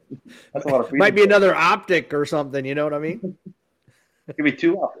 that's a lot of Might freezing be points. another optic or something. You know what I mean? It could be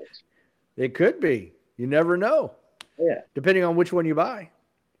two outfits. It could be. You never know, Oh, yeah. depending on which one you buy.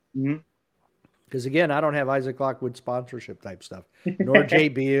 Hmm. Because again, I don't have Isaac Lockwood sponsorship type stuff, nor Jay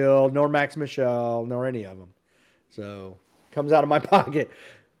Beal, nor Max Michelle, nor any of them. So comes out of my pocket.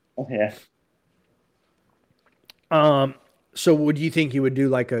 Oh, yeah. Um, so would you think you would do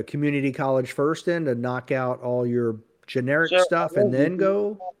like a community college first then to knock out all your generic So stuff and then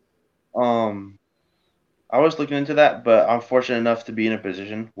go? um I was looking into that, but I'm fortunate enough to be in a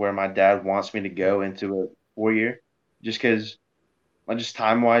position where my dad wants me to go into a 4 year, just because, just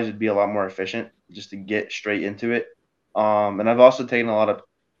time wise, it'd be a lot more efficient just to get straight into it. And I've also taken a lot of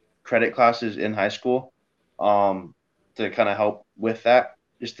credit classes in high school, um, to kind of help with that,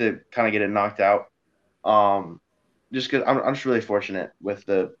 just to kind of get it knocked out. Um, just because I'm just really fortunate with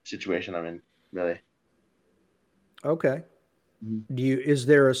the situation I'm in, really. Okay. Mhm. Is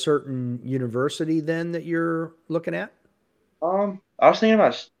there a certain university then that you're looking at? I was thinking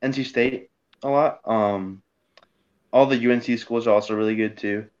about NC State a lot. All the UNC schools are also really good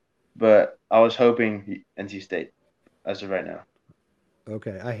too, but I was hoping NC State as of right now.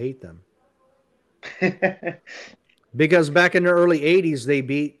 Okay, I hate them because back in the early '80s they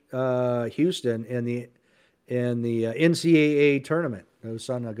beat Houston in the NCAA tournament. Those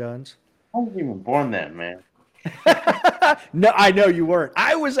son of guns. I wasn't even born then, man. No, I know you weren't.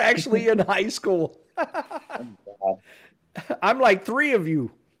 I was actually in high school. Oh, I'm like three of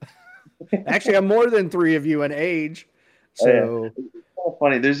you. Actually, I'm more than three of you in age. yeah, So, it's so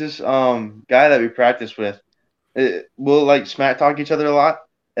funny. There's this guy that we practice with. We'll like smack talk each other a lot,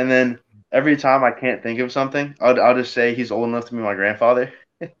 and then every time I can't think of something, I'll just say he's old enough to be my grandfather.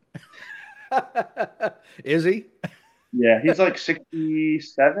 is he? Yeah, he's like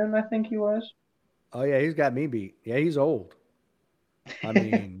 67, I think he was. Oh yeah, he's got me beat. Yeah, he's old. I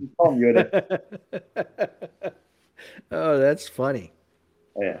mean, We call him Yoda. oh, that's funny.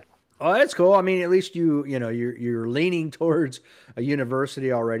 Oh, yeah. Oh, that's cool. I mean, at least you're leaning towards a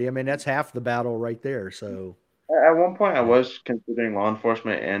university already. I mean, that's half the battle right there. So, At one point, I yeah. was considering law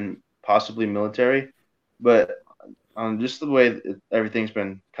enforcement and possibly military, but just the way everything's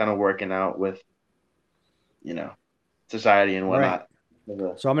been kind of working out with, you know, society and Right. whatnot.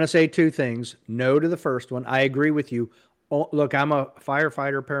 So I'm going to say two things. No to the first one. I agree with you. Oh, look, I'm a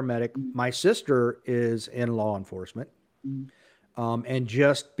firefighter paramedic. My sister is in law enforcement. And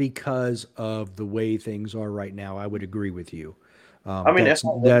just because of the way things are right now, I would agree with you. I mean, if That's I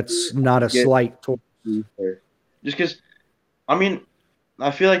was that's to, I not a would get slight toward. research. Just because, I mean,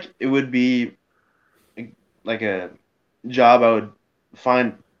 I feel like it would be like a job I would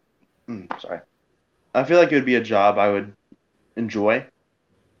find. Sorry, I feel like it would be a job I would enjoy,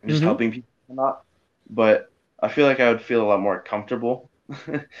 just Hmm. helping people a lot. But I feel like I would feel a lot more comfortable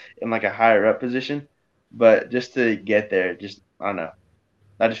in like a higher up position. But just to get there, just I don't know.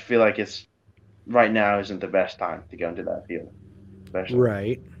 I just feel like it's right now isn't the best time to go into that field, especially.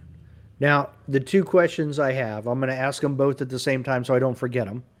 Right. Now, the two questions I have, I'm going to ask them both at the same time so I don't forget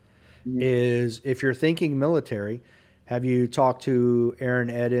them. Mhm. Is if you're thinking military, have you talked to Aaron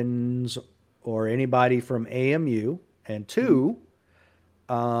Edens or anybody from AMU? And two,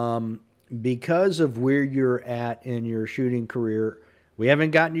 um, because of where you're at in your shooting career, we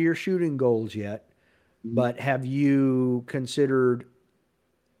haven't gotten to your shooting goals yet, Mhm. but have you considered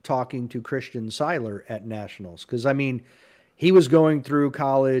talking to Christian Seiler at Nationals? Because I mean, he was going through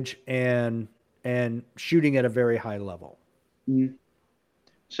college and shooting at a very high level. Mhm.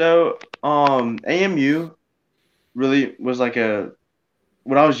 So, AMU really was like a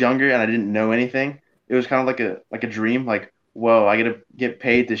when I was younger and I didn't know anything, it was kind of like a dream. Like, whoa, I get to get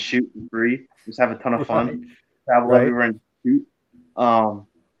paid to shoot for free, just have a ton of Right. fun, travel Right. everywhere and shoot. Um,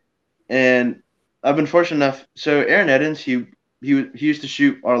 and I've been fortunate enough. So Aaron Edens, he used to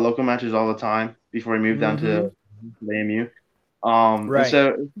shoot our local matches all the time before he moved down Mm-hmm. to the AMU. And Right. so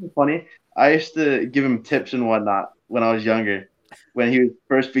it's kind of funny. I used to give him tips and whatnot when I was younger, when he was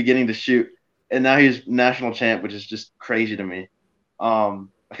first beginning to shoot, and now he's national champ, which is just crazy to me.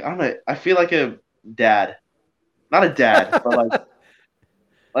 I don't know. I feel like a dad, not a dad, but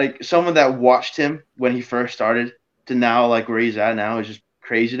like someone that watched him when he first started to now like where he's at now is just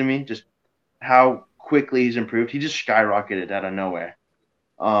crazy to me. Just how quickly he's improved. He just skyrocketed out of nowhere.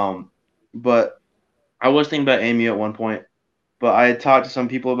 Um, but I was thinking about Amy at one point, but I had talked to some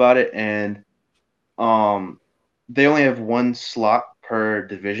people about it, and um, they only have one slot per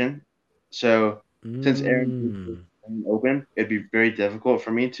division. So since Aaron is Mm. open, it'd be very difficult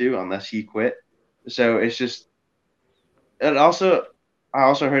for me to unless he quit. So it's just and also I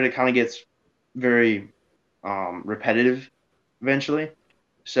also heard it kind of gets very repetitive eventually.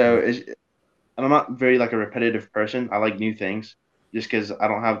 So it's, and I'm not very like a repetitive person. I like new things just because I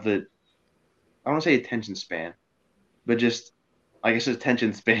don't have the I don't want to say attention span, but just I guess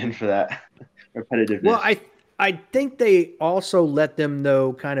attention span for that Well, repetitiveness. I think they also let them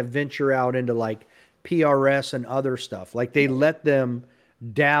though kind of venture out into like PRS and other stuff. Like they let them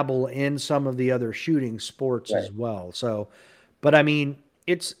dabble in some of the other shooting sports Right. as well. So, but I mean,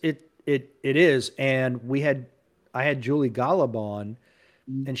 it is. And I had Julie Golub on,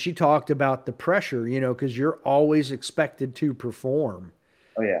 Mhm. and she talked about the pressure, because you're always expected to perform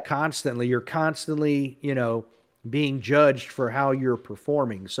Oh yeah. constantly. You're constantly, being judged for how you're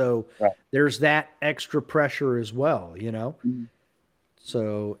performing. So Right. there's that extra pressure as well. Mhm.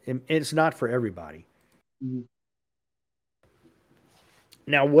 So it's not for everybody. Mhm.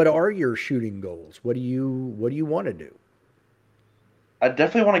 Now, what are your shooting goals? What do you want to do? I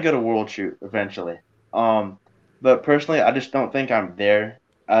definitely want to go to World Shoot eventually. Um, but personally, I just don't think I'm there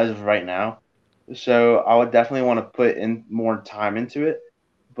as of right now. So I would definitely want to put in more time into it.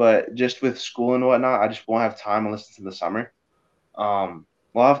 But just with school and whatnot, I just won't have time unless it's in the summer.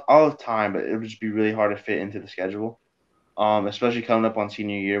 Well, I'll have time, but it would just be really hard to fit into the schedule. Especially coming up on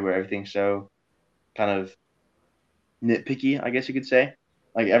senior year where everything's so kind of nitpicky, I guess you could say.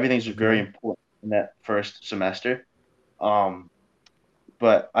 Like everything's just very Okay. important in that first semester. Um,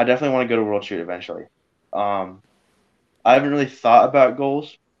 but I definitely want to go to World Shoot eventually. Um, I haven't really thought about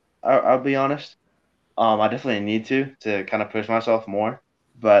goals. I'll be honest. I definitely need to kind of push myself more.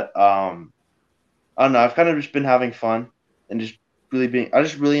 But I don't know. I've kind of just been having fun and just really being. I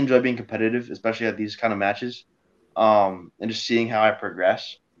just really enjoy being competitive, especially at these kind of matches. And just seeing how I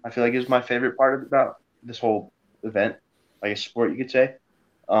progress. I feel like is my favorite part about this whole event, like a sport, you could say.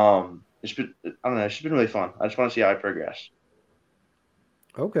 It's been I don't know. It's just been really fun. I just want to see how I progress.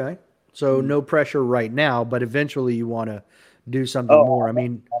 Okay. So Mhm. no pressure right now, but eventually you want to do something more. I Oh,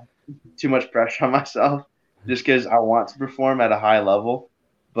 mean, too much pressure on myself just because I want to perform at a high level,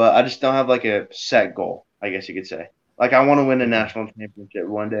 but I just don't have like a set goal, I guess you could say. Like I want to win a okay. national championship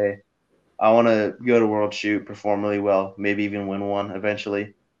one day. I want to go to World Shoot, perform really well, maybe even win one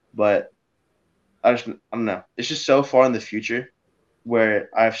eventually. But I don't know. It's just so far in the future where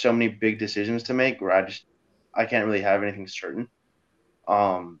I have so many big decisions to make where I can't really have anything certain.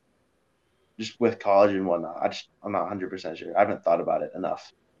 Um, just with college and whatnot. I'm not 100% sure. I haven't thought about it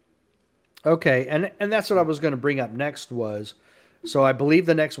enough. Okay, and that's what I was going to bring up next was, so I believe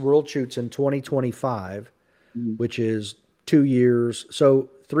the next World Shoots in 2025, Mhm. which is 2 years, so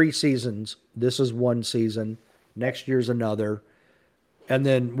 3 seasons. This is one season. Next year's another, and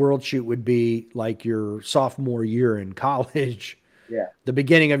then World Shoot would be like your sophomore year in college, Yeah. the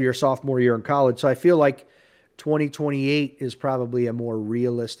beginning of your sophomore year in college. So I feel like 2028 is probably a more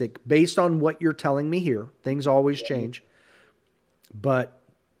realistic, based on what you're telling me here. Things always change, but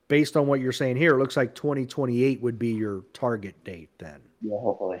based on what you're saying here, it looks like 2028 would be your target date then. Yeah,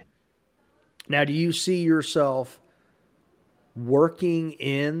 hopefully. Now, do you see yourself working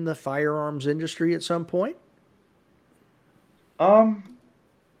in the firearms industry at some point? Um,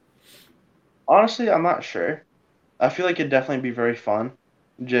 Honestly, I'm not sure. I feel like it'd definitely be very fun,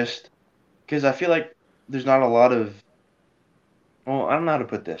 just because I feel like there's not a lot of. Well, I don't know how to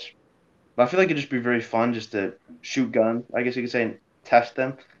put this, but I feel like it'd just be very fun just to shoot guns. I guess you could say and test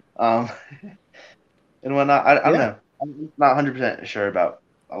them, um, and whatnot. I don't Yeah. know. I'm not 100% sure about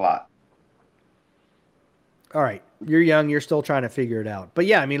a lot. All right. You're young. You're still trying to figure it out. But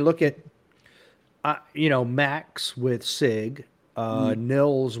yeah, I mean, look at, Max with SIG, Mhm.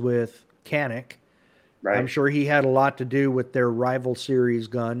 Nils with Canic. I'm Right. sure he had a lot to do with their rival series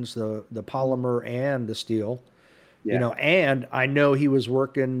guns, the Mhm. polymer and the steel. Yeah. And I know he was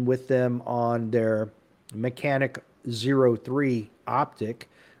working with them on their Mechanic 03 optic,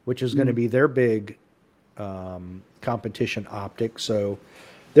 which is going to Mhm. be their big competition optic. So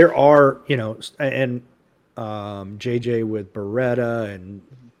there are, and JJ with Beretta and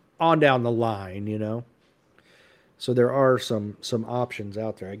on down the line. So there are some options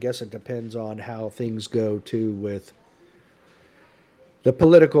out there. I guess it depends on how things go too with the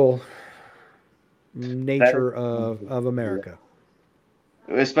political That is, nature of America.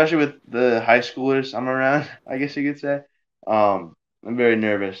 especially with the high schoolers I'm around, I guess you could say. I'm very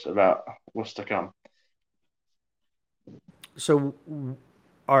nervous about what's to come. So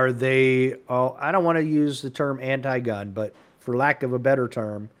are they? Oh, I don't want to use the term anti-gun, but for lack of a better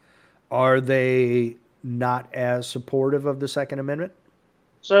term, are they not as supportive of the Second Amendment?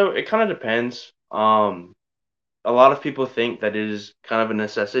 So it kind of depends. A lot of people think that it is kind of a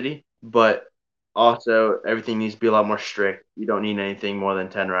necessity, but also everything needs to be a lot more strict. You don't need anything more than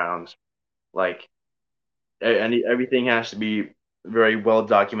 10 rounds. Like everything has to be very well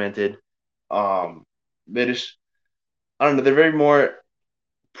documented. They just I don't know, they're very more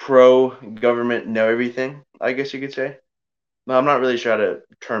pro government know everything, I guess you could say. No, I'm not really sure how to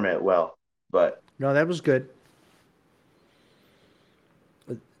term it well, but No, that was good.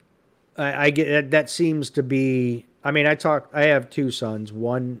 I get that. That seems to be. I mean, I have two sons.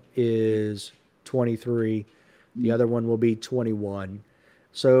 One is 23. The mm, other one will be 21.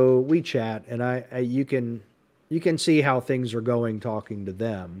 So we chat, and you can see how things are going talking to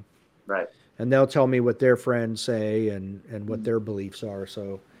them, right. and they'll tell me what their friends say and what Mm, their beliefs are.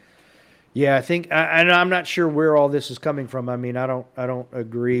 So yeah, and I'm not sure where all this is coming from. I mean, I don't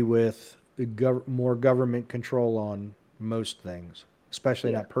agree with more government control on most things,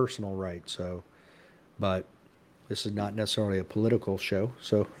 especially yeah. not personal rights. So, but this is not necessarily a political show,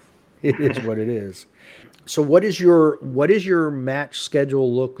 so it is what it is. So, what is your match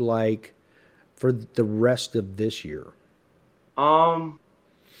schedule look like for the rest of this year? Um,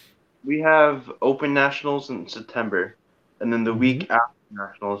 we have open nationals in September, and then the Hmm. week after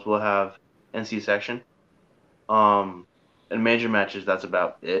nationals we'll have NC section. Um, and major matches, that's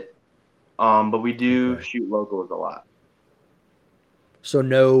about it. But we do Okay. shoot locals a lot. So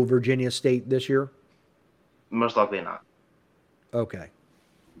no Virginia State this year. Most likely not. Okay.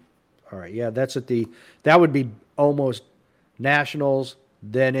 All right. Yeah, that would be almost nationals,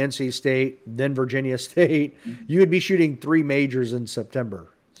 then NC State, then Virginia State. Mhm. You would be shooting three majors in September.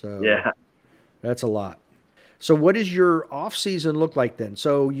 So Yeah. that's a lot. So what does your off season look like then?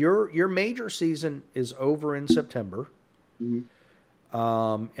 So your major season is over in September. Mhm.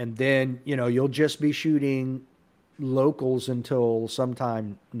 And then, you'll just be shooting locals until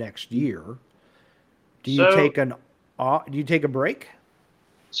sometime next year. Do you So, take an do you take a break?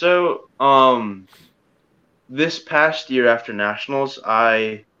 so, this past year after nationals,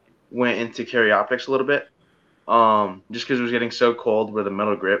 I went into carry optics a little bit. Just because it was getting so cold with a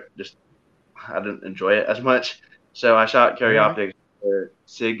metal grip, just I didn't enjoy it as much. So I shot All carry right. optics for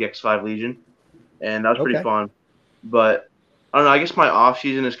SIG X5 Legion, and that was pretty Okay. fun. But I don't know. I guess my off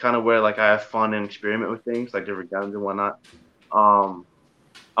season is kind of where like I have fun and experiment with things like different guns and whatnot. Um,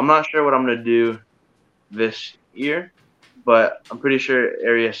 I'm not sure what I'm gonna do this year, but I'm pretty sure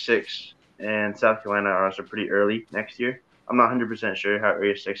Area 6 and South Carolina are also pretty early next year. I'm not 100% sure how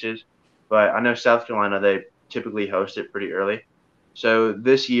Area 6 is, but I know South Carolina, they typically host it pretty early. So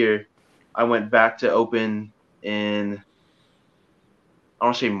this year, I went back to open in, I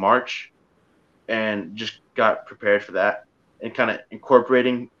want to say March, and just got prepared for that and kind of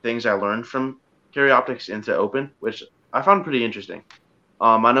incorporating things I learned from carry optics into open, which I found pretty interesting.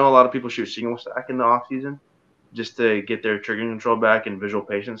 I know a lot of people shoot single stack in the off season just to get their triggering control back and visual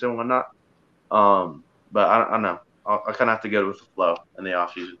patience and whatnot. But I don't know. I kind of have to go with the flow in the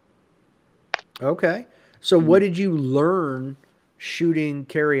off season. Okay. So what did you learn shooting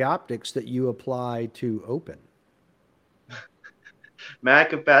carry optics that you apply to open? Mag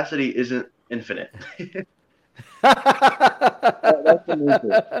capacity isn't infinite. That's the main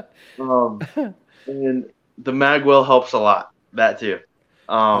thing. And the mag well helps a lot. That too.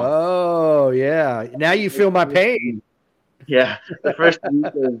 Oh yeah. Now you feel my pain. Yeah, the first week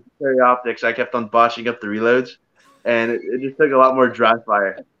of carry optics, I kept on botching up the reloads, and it just took a lot more dry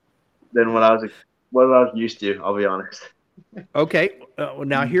fire than what I was used to. I'll be honest. Okay.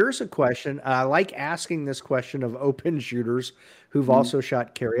 Now here's a question. I like asking this question of open shooters who've also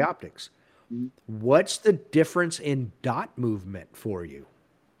shot carry optics. What's the difference in dot movement for you?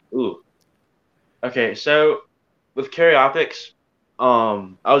 Ooh. Okay, so with carry optics,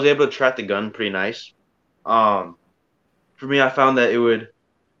 I was able to track the gun pretty nice. Um, for me, I found that it would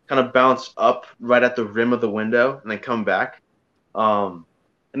kind of bounce up right at the rim of the window and then come back.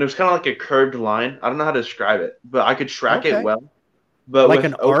 And it was kind of like a curved line. I don't know how to describe it, but I could track it Okay. well. But Like with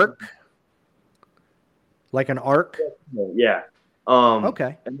an open, arc? Like an arc? yeah.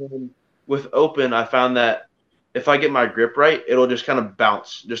 Okay. And then with open, I found that if I get my grip right, it'll just kind of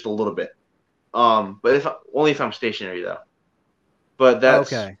bounce just a little bit. But only if I'm stationary though. But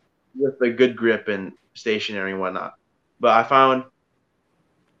that's Okay. with a good grip and stationary and whatnot. But I found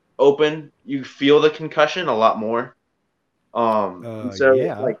open, you feel the concussion a lot more. And so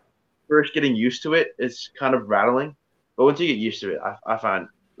Yeah. like first getting used to it, it's kind of rattling. But once you get used to it, I find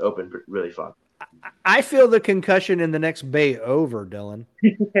open really fun. I feel the concussion in the next bay over, Dylan.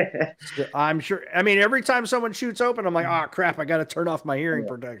 So I'm sure. I mean, every time someone shoots open, I'm like, oh crap, I got to turn off my hearing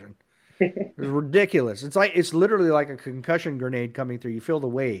protection. It's ridiculous. It's literally like a concussion grenade coming through. You feel the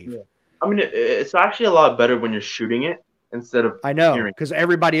wave. Yeah. I mean, it's actually a lot better when you're shooting it instead of I know hearing. because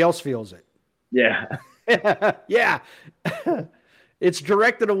everybody else feels it. Yeah. Yeah. It's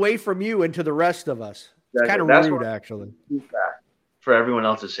directed away from you into the rest of us. It's kind Exactly. of That's rude, what actually. for everyone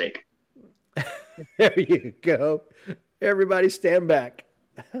else's sake. There you go. Everybody stand back.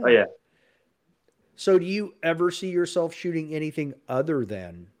 Oh yeah. So, do you ever see yourself shooting anything other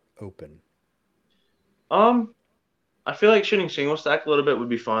than open? Um, I feel like shooting single stack a little bit would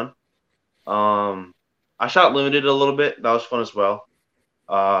be fun. Um, I shot limited a little bit. That was fun as well.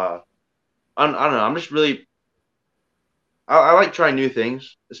 Uh, I don't know. I'm just really I like trying new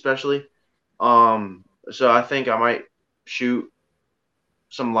things, especially. So I think I might shoot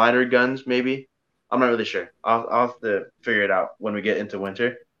some lighter guns, maybe. I'm not really sure. I'll have to figure it out when we get into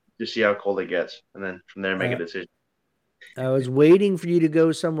winter to see how cold it gets, and then from there make a Uh, decision. I was waiting for you to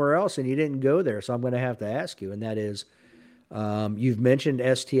go somewhere else, and you didn't go there. So I'm going to have to ask you, and that is, you've mentioned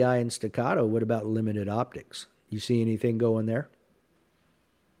STI and staccato. What about limited optics? You see anything going there?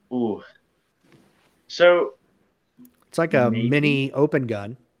 Ooh, so It's like a maybe, mini open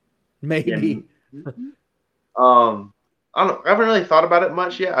gun, yeah. maybe. I haven't really thought about it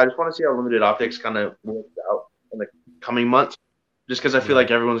much yet. I just want to see how limited optics kind of works out in the coming months, just because I feel like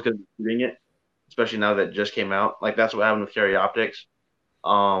Right. everyone's going to be shooting it, especially now that it just came out. Like that's what happened with carry optics.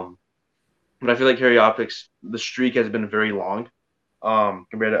 Um, but I feel like carry optics, the streak has been very long,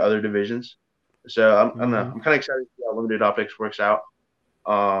 compared to other divisions. So I don't know. Hmm. I'm kind of excited to see how limited optics works out.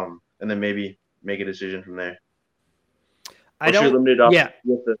 And then maybe make a decision from there. I Or shoot don't. limited Yeah. optics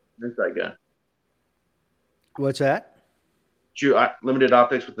with the iron sight gun. What's that? Shoot limited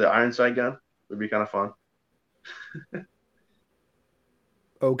optics with the iron sight gun would be kind of fun.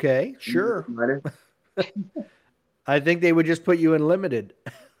 Okay, sure. Oh I think they would just put you in limited.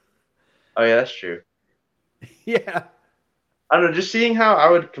 yeah, that's true. Yeah. I don't know. Just seeing how I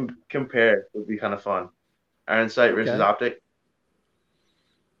would compare would be kind of fun. Iron sight versus Okay. optic.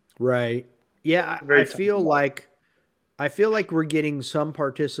 Right. Yeah, I Very tough. I feel like we're getting some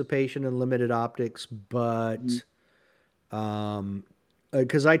participation in limited optics, but um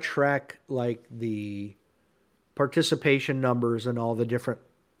because I track like the participation numbers and all the different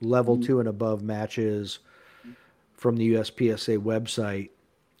level Mm-hmm. 2 and above matches from the USPSA website.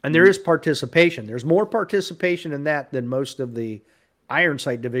 And there is participation. There's more participation in that than most of the iron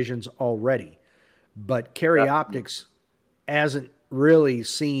sight divisions already. But carry optics hasn't really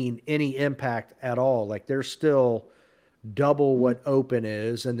seen any impact at all. Like they're still double what open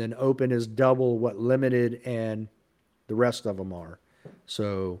is, and then open is double what limited and the rest of them are.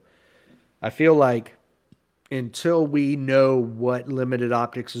 So I feel like until we know what limited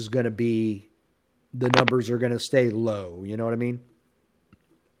optics is going to be, the numbers are going to stay low. You know what I mean?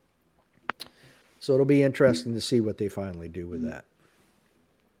 So it'll be interesting to see what they finally do with that.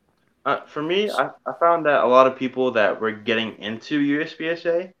 For me, I found that a lot of people that were getting into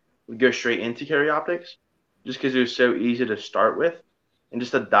USPSA would go straight into carry optics just because it was so easy to start with. And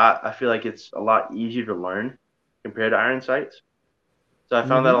just a dot, I feel like it's a lot easier to learn compared to iron sights. So I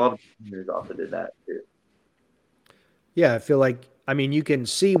found that a Mm-hmm. lot of beginners also did that too. Yeah, I feel like, I mean, you can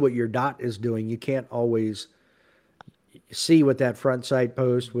see what your dot is doing. You can't always see what that front sight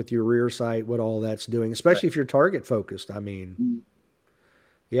post with your rear sight, what all that's doing, Right. especially if you're target focused. I mean, Mhm.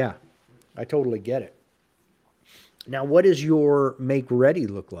 yeah, I totally get it. Now, what does your make ready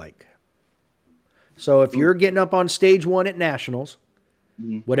look like? So if Ooh. you're getting up on stage one at nationals,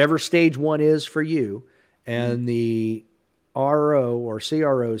 Mhm. whatever stage one is for you, Mhm. and the RO or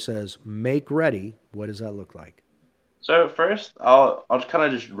CRO says make ready, what does that look like? So first, I'll just kind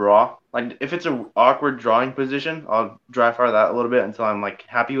of just draw. Like if it's an awkward drawing position, I'll dry fire that a little bit until I'm like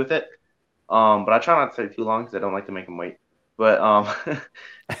happy with it. But I try not to take too long because I don't like to make them wait. But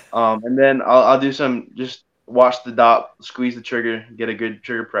and then I'll do some just watch the dot, squeeze the trigger, get a good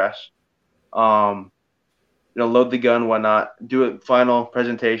trigger press. Um, load the gun, whatnot. Do a final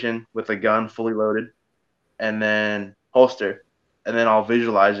presentation with the gun fully loaded, and then holster, and then I'll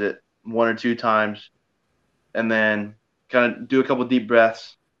visualize it one or two times, and then kind of do a couple deep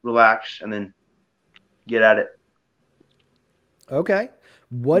breaths, relax, and then get at it. Okay.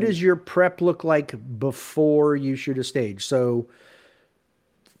 What Mhm. does your prep look like before you shoot a stage? So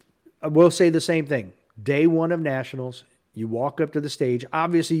we'll say the same thing. Day one of nationals, you walk up to the stage.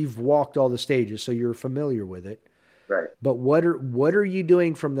 Obviously, you've walked all the stages, so you're familiar with it. Right. But what are you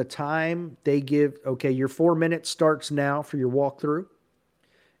doing from the time they give? Okay, your 4 minutes starts now for your walkthrough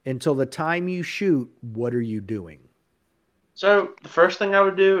until the time you shoot. What are you doing? So the first thing I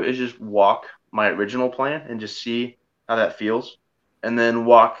would do is just walk my original plan and just see how that feels, and then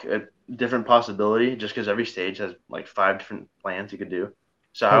walk a different possibility. Just because every stage has like five different plans you could do,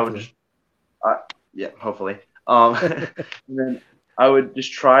 so I would Hopefully. just, yeah, hopefully, and then I would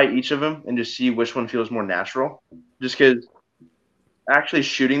just try each of them and just see which one feels more natural. Just because actually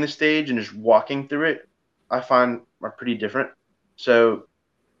shooting the stage and just walking through it, I find are pretty different. So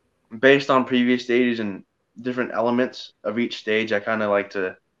based on previous stages and different elements of each stage, I kind of like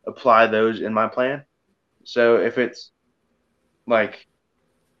to apply those in my plan. So if it's like,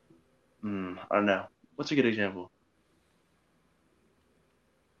 I don't know, what's a good example?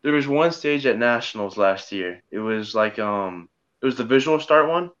 There was one stage at nationals last year. It was the visual start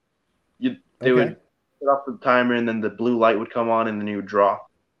one. They Okay. would set off the timer and then the blue light would come on and then you would draw.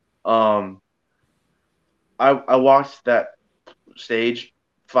 Um, I walked that stage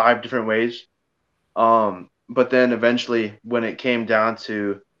five different ways. But then eventually, when it came down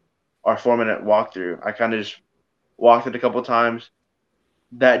to our 4 minute walkthrough, I kind of just walked it a couple times.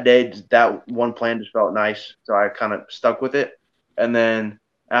 That day, that one plan just felt nice, so I kind of stuck with it. And then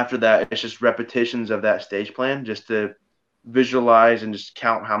after that, it's just repetitions of that stage plan, just to visualize and just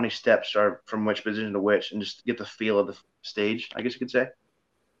count how many steps are from which position to which, and just get the feel of the stage. I guess you could say,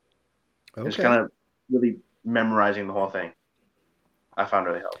 and just Okay. kind of really memorizing the whole thing. I found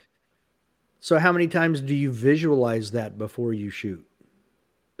really helped So how many times do you visualize that before you shoot?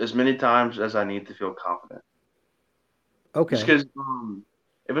 as many times as I need to feel confident. Just Okay. because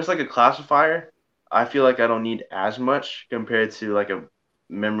if it's like a classifier, I feel like I don't need as much compared to like a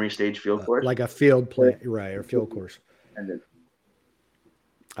memory stage field course. Like a field But plan, right, or field course. independent.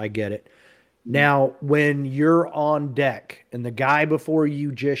 I get it. Mhm. Now, when you're on deck and the guy before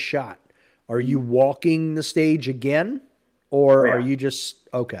you just shot, are you Mhm. walking the stage again? Oh Or are yeah. you just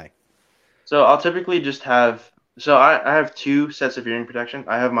okay? So I'll typically just have I have two sets of hearing protection.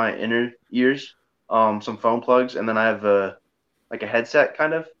 I have my inner ears, some phone plugs, and then I have a like a headset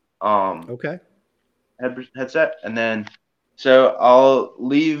kind of um Okay. headset, and then so I'll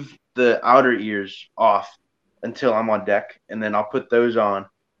leave the outer ears off until I'm on deck, and then I'll put those on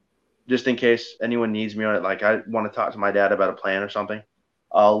just in case anyone needs me on it. Like I want to talk to my dad about a plan or something.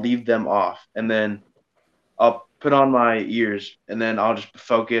 I'll leave them off, and then I'll put on my ears, and then I'll just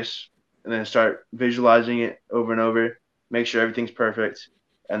focus, and then start visualizing it over and over, make sure everything's perfect,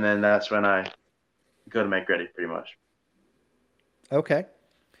 and then that's when I go to make ready, pretty much. Okay.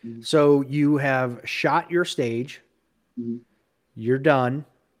 Mhm. So you have shot your stage, Mhm. you're done.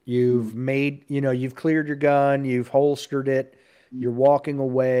 Mhm. You've made, you've cleared your gun, you've holstered it, Mhm. you're walking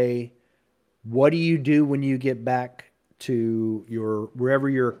away. What do you do when you get back to your wherever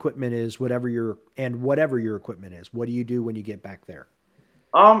your equipment is, whatever your equipment is? What do you do when you get back there?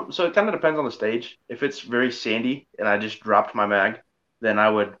 So it kind of depends on the stage. If it's very sandy and I just dropped my mag, then I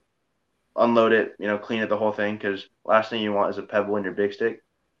would unload it, clean it the whole thing, because last thing you want is a pebble in your big stick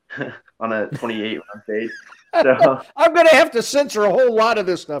on a 28 round stage. So I'm going to have to censor a whole lot of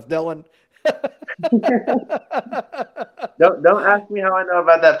this stuff, Dylan. don't ask me how I know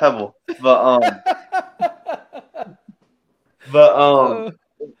about that pebble,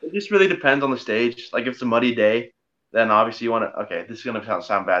 it just really depends on the stage. Like if it's a muddy day, then obviously you want to. Okay, this is gonna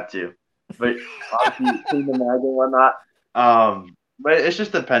sound bad too, but obviously clean the mag and whatnot. But it's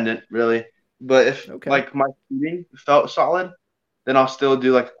just dependent, really. But if like my shooting felt solid, then I'll still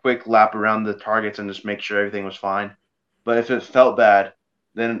do like a quick lap around the targets and just make sure everything was fine. But if it felt bad,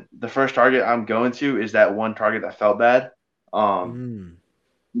 then the first target I'm going to is that one target that felt bad.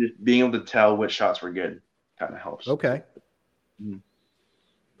 Just being able to tell which shots were good kind of helps. Okay. All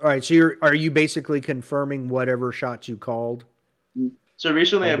right. So are you basically confirming whatever shots you called? So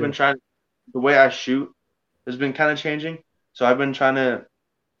recently I've been trying, the way I shoot has been kind of changing. So I've been trying to,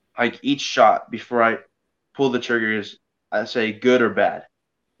 like, each shot before I pull the triggers, I say good or bad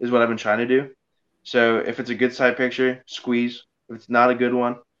is what I've been trying to do. So if it's a good side picture, squeeze. If it's not a good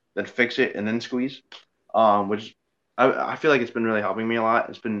one, then fix it and then squeeze. Which I feel like it's been really helping me a lot.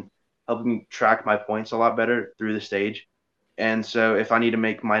 It's been helping me track my points a lot better through the stage. And so if I need to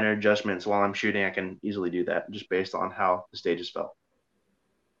make minor adjustments while I'm shooting, I can easily do that just based on how the stages felt.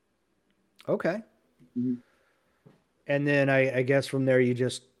 Okay. And then I guess from there you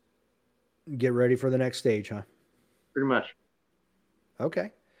just get ready for the next stage, huh? Pretty much.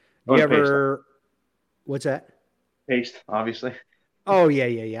 Okay. Do you ever? What's that? Paste, obviously. Oh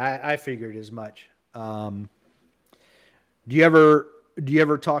yeah. I figured as much. Do you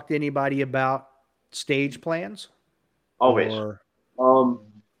ever talk to anybody about stage plans? Always. I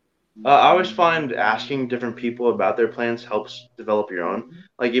always find asking different people about their plans helps develop your own.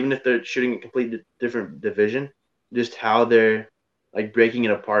 Like even if they're shooting a completely different division, just how they're like breaking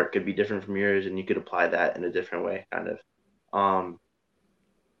it apart could be different from yours, and you could apply that in a different way, kind of.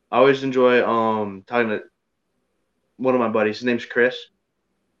 I always enjoy talking to one of my buddies. His name's Chris.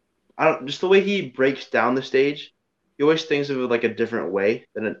 Just the way he breaks down the stage. He always thinks of it like a different way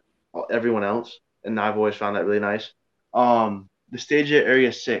than everyone else, and I've always found that really nice. The stage at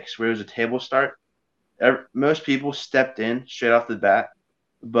Area 6, where it was a table start, most people stepped in straight off the bat,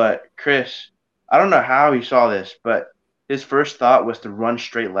 but Chris, I don't know how he saw this, but his first thought was to run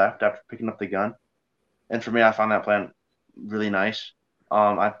straight left after picking up the gun, and for me, I found that plan really nice.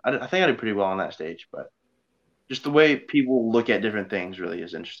 I think I did pretty well on that stage, but just the way people look at different things really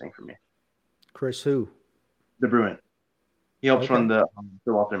is interesting for me. Chris who? The Bruin. He helps run the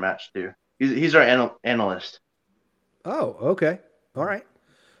Walter match too. He's our analyst. Oh, okay. All right.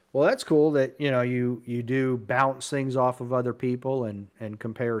 Well, that's cool that, you do bounce things off of other people and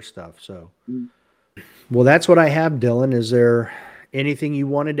compare stuff. So, well, that's what I have, Dylan. Is there anything you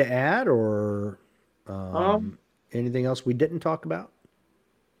wanted to add or anything else we didn't talk about?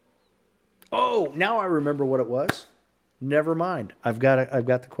 Oh, now I remember what it was. Never mind. I've got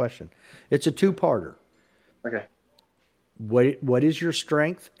the question. It's a two-parter. Okay. What is your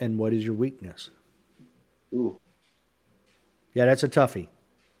strength and what is your weakness? Ooh. Yeah, that's a toughie.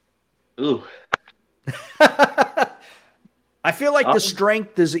 Ooh. I feel like the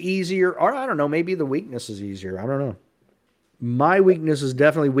strength is easier, or I don't know, maybe the weakness is easier. I don't know. My weakness is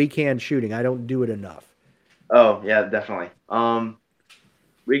definitely weak hand shooting. I don't do it enough. Oh, yeah, definitely.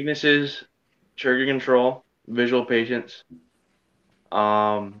 Weaknesses, trigger control, visual patience,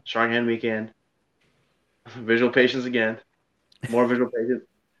 strong hand, weak hand, visual patience again, more visual patience,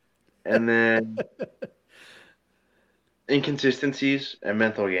 and then inconsistencies and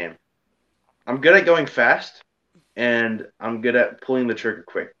mental game. I'm good at going fast, and I'm good at pulling the trigger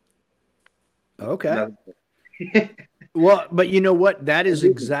quick. Okay. Well, but you know what? That is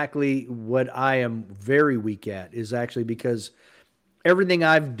exactly what I am very weak at, is actually because everything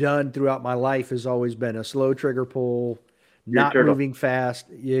I've done throughout my life has always been a slow trigger pull, not moving fast.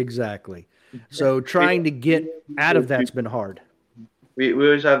 Yeah, exactly. So trying to get out of that's been hard. We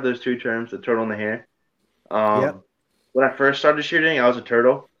always have those two terms, the turtle and the hare. Yep. When I first started shooting, I was a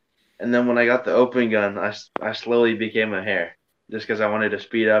turtle. And then when I got the open gun, I slowly became a hare just because I wanted to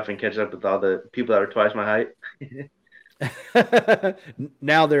speed up and catch up with all the people that were twice my height.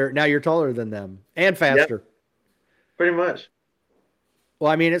 Now you're taller than them and faster. Yep, pretty much.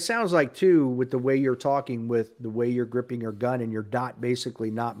 Well, I mean, it sounds like too, with the way you're talking, with the way you're gripping your gun and your dot basically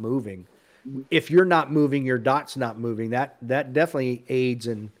not moving. If you're not moving, your dot's not moving. That definitely aids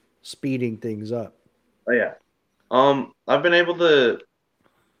in speeding things up. Oh yeah. I've been able to.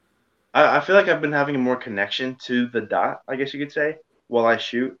 I feel like I've been having more connection to the dot, I guess you could say, while I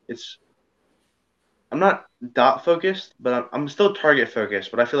shoot. I'm not dot focused, but I'm still target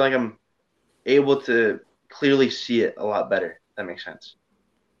focused. But I feel like I'm able to clearly see it a lot better. If that makes sense.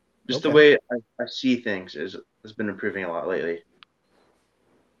 Just the Okay. way I see things has been improving a lot lately.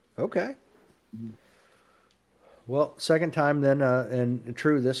 Okay. Well, second time then, and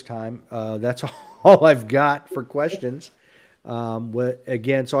true this time. That's all I've got for questions.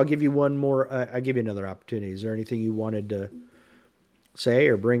 Again, so I'll give you one more. I'll give you another opportunity. Is there anything you wanted to say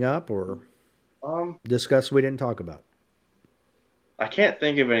or bring up or Um, discuss we didn't talk about? I can't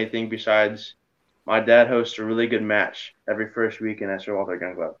think of anything besides my dad hosts a really good match every first weekend at Sir Walter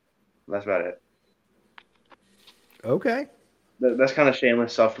Gun Club. That's about it. Okay. That's kind of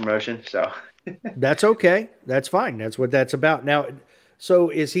shameless self promotion. So, That's okay. That's fine. That's what that's about. Now, so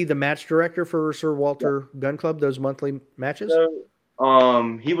is he the match director for Sir Walter Gun Club, those monthly matches?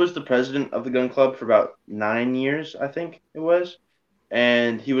 he was the president of the gun club for about 9 years, I think it was,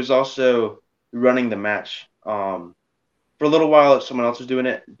 and he was also running the match. For a little while, someone else was doing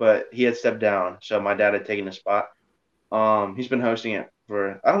it, but he had stepped down, so my dad had taken his spot. He's been hosting it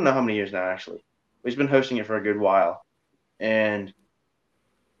for I don't know how many years now, actually. But he's been hosting it for a good while, and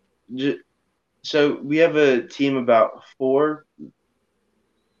so we have a team about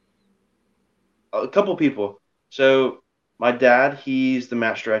a couple people. So my dad, he's the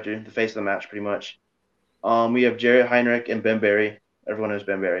match director, the face of the match, pretty much. We have Jared Heinrich and Ben Berry. Everyone knows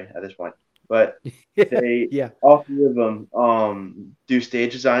Ben Berry at this point, but they Yeah. all three of them do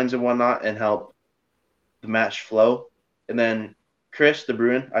stage designs and whatnot and help the match flow. And then Chris, the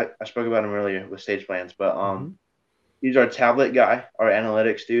Bruin, I spoke about him earlier with stage plans, but Hmm. he's our tablet guy, our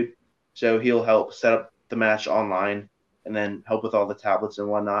analytics dude. So he'll help set up the match online and then help with all the tablets and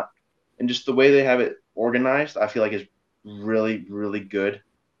whatnot. And just the way they have it organized, I feel like is really, really good,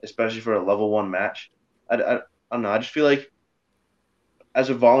 especially for a level one match. I don't know. I just feel like as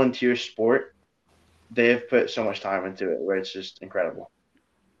a volunteer sport, they have put so much time into it where it's just incredible.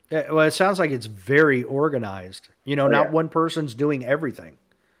 Yeah, well, it sounds like it's very organized. Oh Not yeah, one person's doing everything.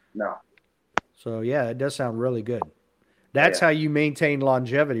 no, So yeah, it does sound really good. oh That's yeah. how you maintain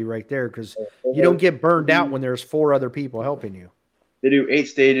longevity right there, because They you don't host, get burned out when there's four other people helping you. they do 8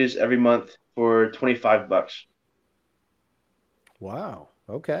 stages every month for $25. Wow.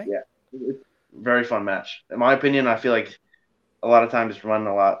 Okay. Yeah, it's a very fun match. In my opinion, I feel like a lot of times it's run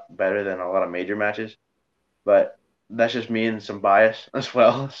a lot better than a lot of major matches, but that's just me and some bias as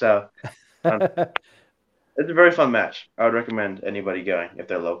well. So um, it's a very fun match. I would recommend anybody going if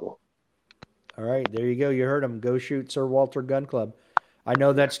they're local. All right, there you go. You heard him. Go shoot Sir Walter Gun Club. I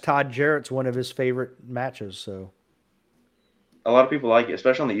know Yeah, that's Todd Jarrett's one of his favorite matches. So a lot of people like it,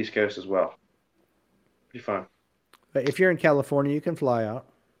 especially on the East Coast as well. Pretty fun. but if you're in California, you can fly out.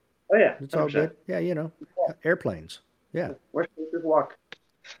 Oh yeah, It's all 100%. good. Yeah, airplanes. Yeah. Where's Patriots Walk?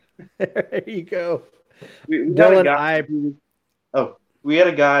 There you go. We had a Dylan, guy. Oh, we had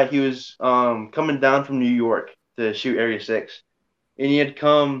a guy. He was coming down from New York to shoot Area 6, and he had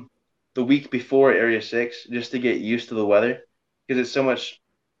come the week before Area 6 just to get used to the weather because it's so much,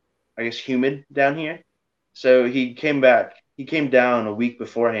 I guess, humid down here. So he came back. He came down a week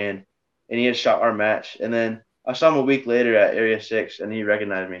beforehand, and he had shot our match. And then I saw him a week later at Area 6, and he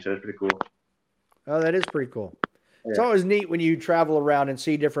recognized me. So it was pretty cool. oh, that is pretty cool. It's Yeah. always neat when you travel around and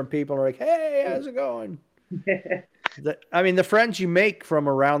see different people and are like, hey, how's it going? I mean, the friends you make from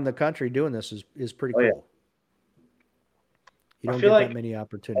around the country doing this is pretty Oh yeah. cool. You I don't feel get that like many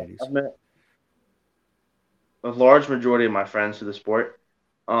opportunities. I've met a large majority of my friends through the sport.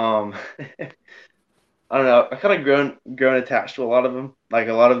 I don't know. I kind of grown attached to a lot of them. Like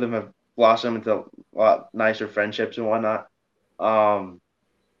a lot of them have blossomed into a lot nicer friendships and whatnot. Um,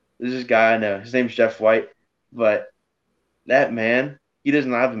 there's this guy I know. His name's Jeff White, but that man, he does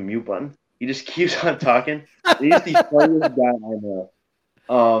not have a mute button. He just keeps on talking. He's the funniest guy I know.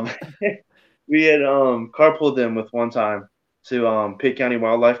 Um, we had carpooled him with one time to Pitt County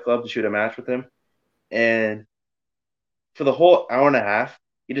Wildlife Club to shoot a match with him, and for the whole hour and a half,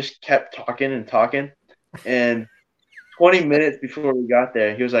 he just kept talking and talking, and 20 minutes before we got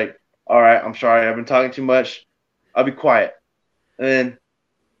there, he was like, "All right, I'm sorry, I've been talking too much. I'll be quiet." And then,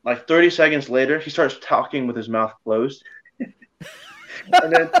 like 30 seconds later, he starts talking with his mouth closed.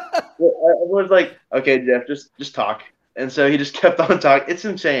 And then everyone's like, "Okay, Jeff, just talk." And so he just kept on talking. It's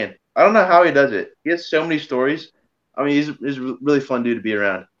insane. I don't know how he does it. He has so many stories. I mean, he's a really fun dude to be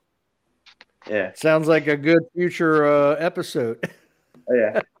around. Yeah. Sounds like a good future episode. Oh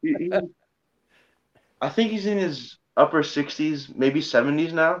yeah. I think he's in his upper 60s, maybe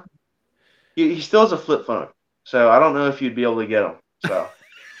 70s now. He still has a flip phone. So I don't know if you'd be able to get him. So.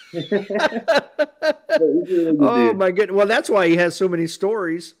 Oh my goodness! Well, that's why he has so many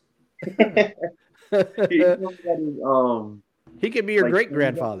stories. He He could be your like, great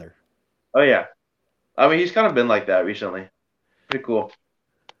grandfather. oh yeah, I mean he's kind of been like that recently. Pretty cool.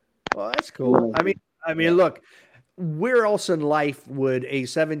 Well, that's cool. I mean, look, where else in life would a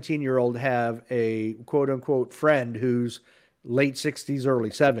 17-year-old have a quote unquote friend who's late 60s,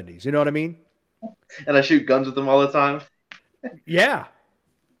 early 70s? You know what I mean? And I shoot guns with him all the time. Yeah.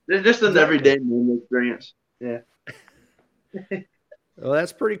 They're just an Exactly. everyday normal experience. Yeah. Well,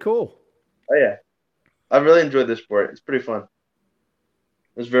 that's pretty cool. Oh yeah, I've really enjoyed this sport. It's pretty fun.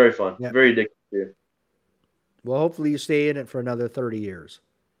 It's very fun. Yeah. Very addictive too. Well, hopefully you stay in it for another 30 years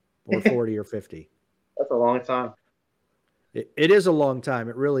or 40 or 50. That's a long time. It is a long time.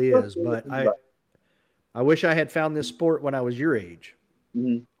 It really is. But I wish I had found this sport when I was your age.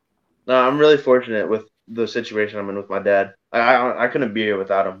 Mm-hmm. No, I'm really fortunate with the situation I'm in with my dad. I couldn't be here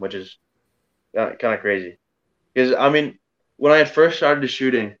without him, which is kind of crazy. Because I mean, when I had first started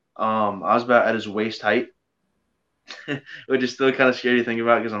shooting, I was about at his waist height, which is still kind of scary to think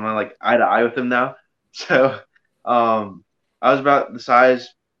about because I'm not like eye to eye with him now. So, I was about the size.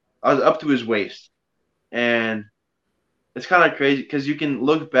 I was up to his waist, and it's kind of crazy because you can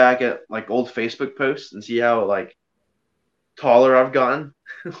look back at like old Facebook posts and see how like taller I've gotten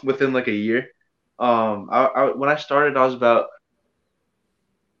within like a year. When I started, I was about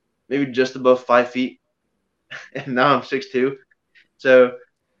maybe just above 5 feet, and now I'm 6'2". So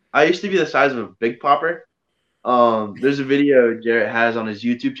I used to be the size of a big popper. There's a video Jarrett has on his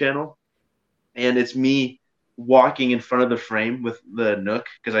YouTube channel, and it's me walking in front of the frame with the Nook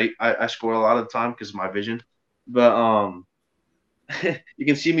because I score a lot of the time because of my vision. But you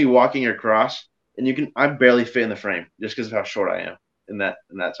can see me walking across, and I barely fit in the frame just because of how short I am in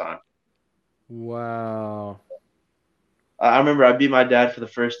that time. Wow. I remember I beat my dad for the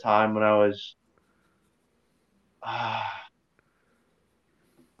first time when I was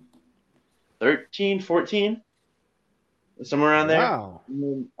 13, 14, somewhere around there. Wow. And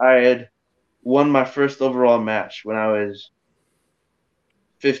then I had won my first overall match when I was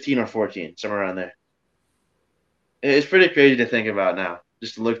 15 or 14, somewhere around there. It's pretty crazy to think about now,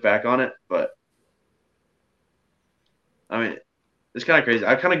 just to look back on it. But I mean, it's kind of crazy.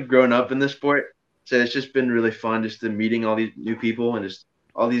 I've kind of grown up in this sport, so it's just been really fun just to meeting all these new people and just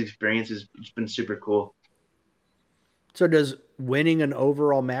all these experiences. It's been super cool. So does winning an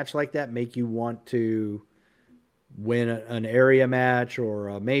overall match like that make you want to win an area match or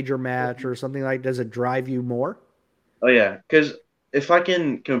a major match or something like? Does it drive you more? Oh yeah, because if I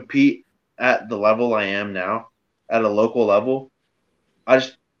can compete at the level I am now, at a local level,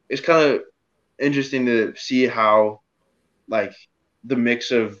 it's kind of interesting to see how like the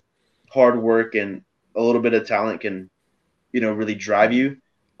mix of hard work and a little bit of talent can really drive you.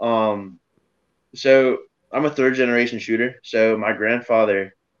 Um, so I'm a third generation shooter. So my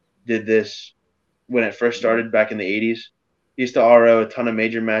grandfather did this when it first started back in the 80s. He used to RO a ton of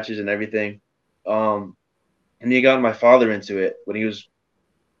major matches and everything. And he got my father into it when he was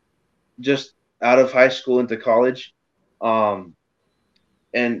just out of high school into college.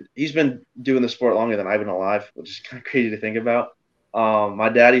 And he's been doing the sport longer than I've been alive, which is kind of crazy to think about. My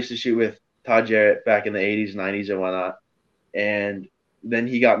dad used to shoot with Todd Jarrett back in the 80s, 90s, and whatnot. And then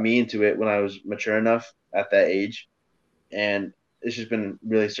he got me into it when I was mature enough at that age. And it's just been a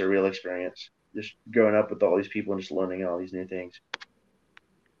really surreal experience, just growing up with all these people and just learning all these new things.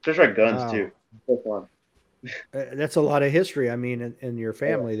 Especially like guns, Wow. too. So fun. That's a lot of history. I mean, in your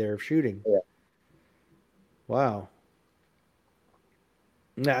family there of shooting. Yeah. Wow.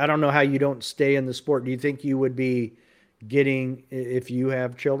 Now, I don't know how you don't stay in the sport. Do you think you would be getting, if you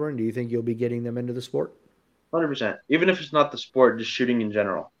have children, do you think you'll be getting them into the sport? 100%. Even if it's not the sport, just shooting in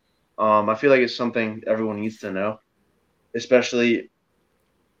general. I feel like it's something everyone needs to know, especially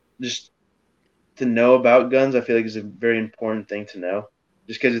just to know about guns. I feel like it's a very important thing to know,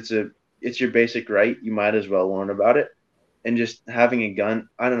 just because it's your basic right. You might as well learn about it, and just having a gun.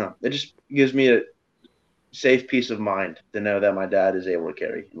 I don't know. It just gives me a safe peace of mind to know that my dad is able to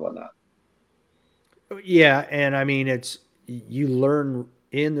carry and whatnot. Yeah, and I mean you learn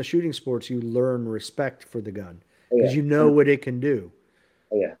in the shooting sports, you learn respect for the gun Oh, because yeah. you know what it can do.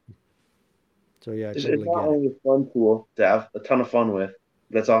 Oh, yeah. So yeah, I It's totally not get it. only a fun tool to have a ton of fun with,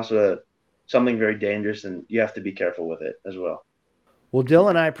 but it's also something very dangerous, and you have to be careful with it as well. Well,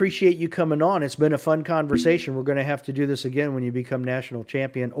 Dylan, I appreciate you coming on. It's been a fun conversation. We're going to have to do this again when you become national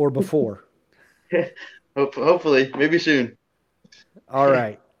champion or before. Hopefully, maybe soon. All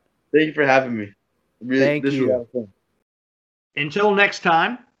right. Thank you for having me. Thank This was a lot you. of fun. Until next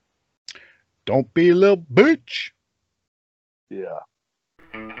time. Don't be a little bitch. Yeah.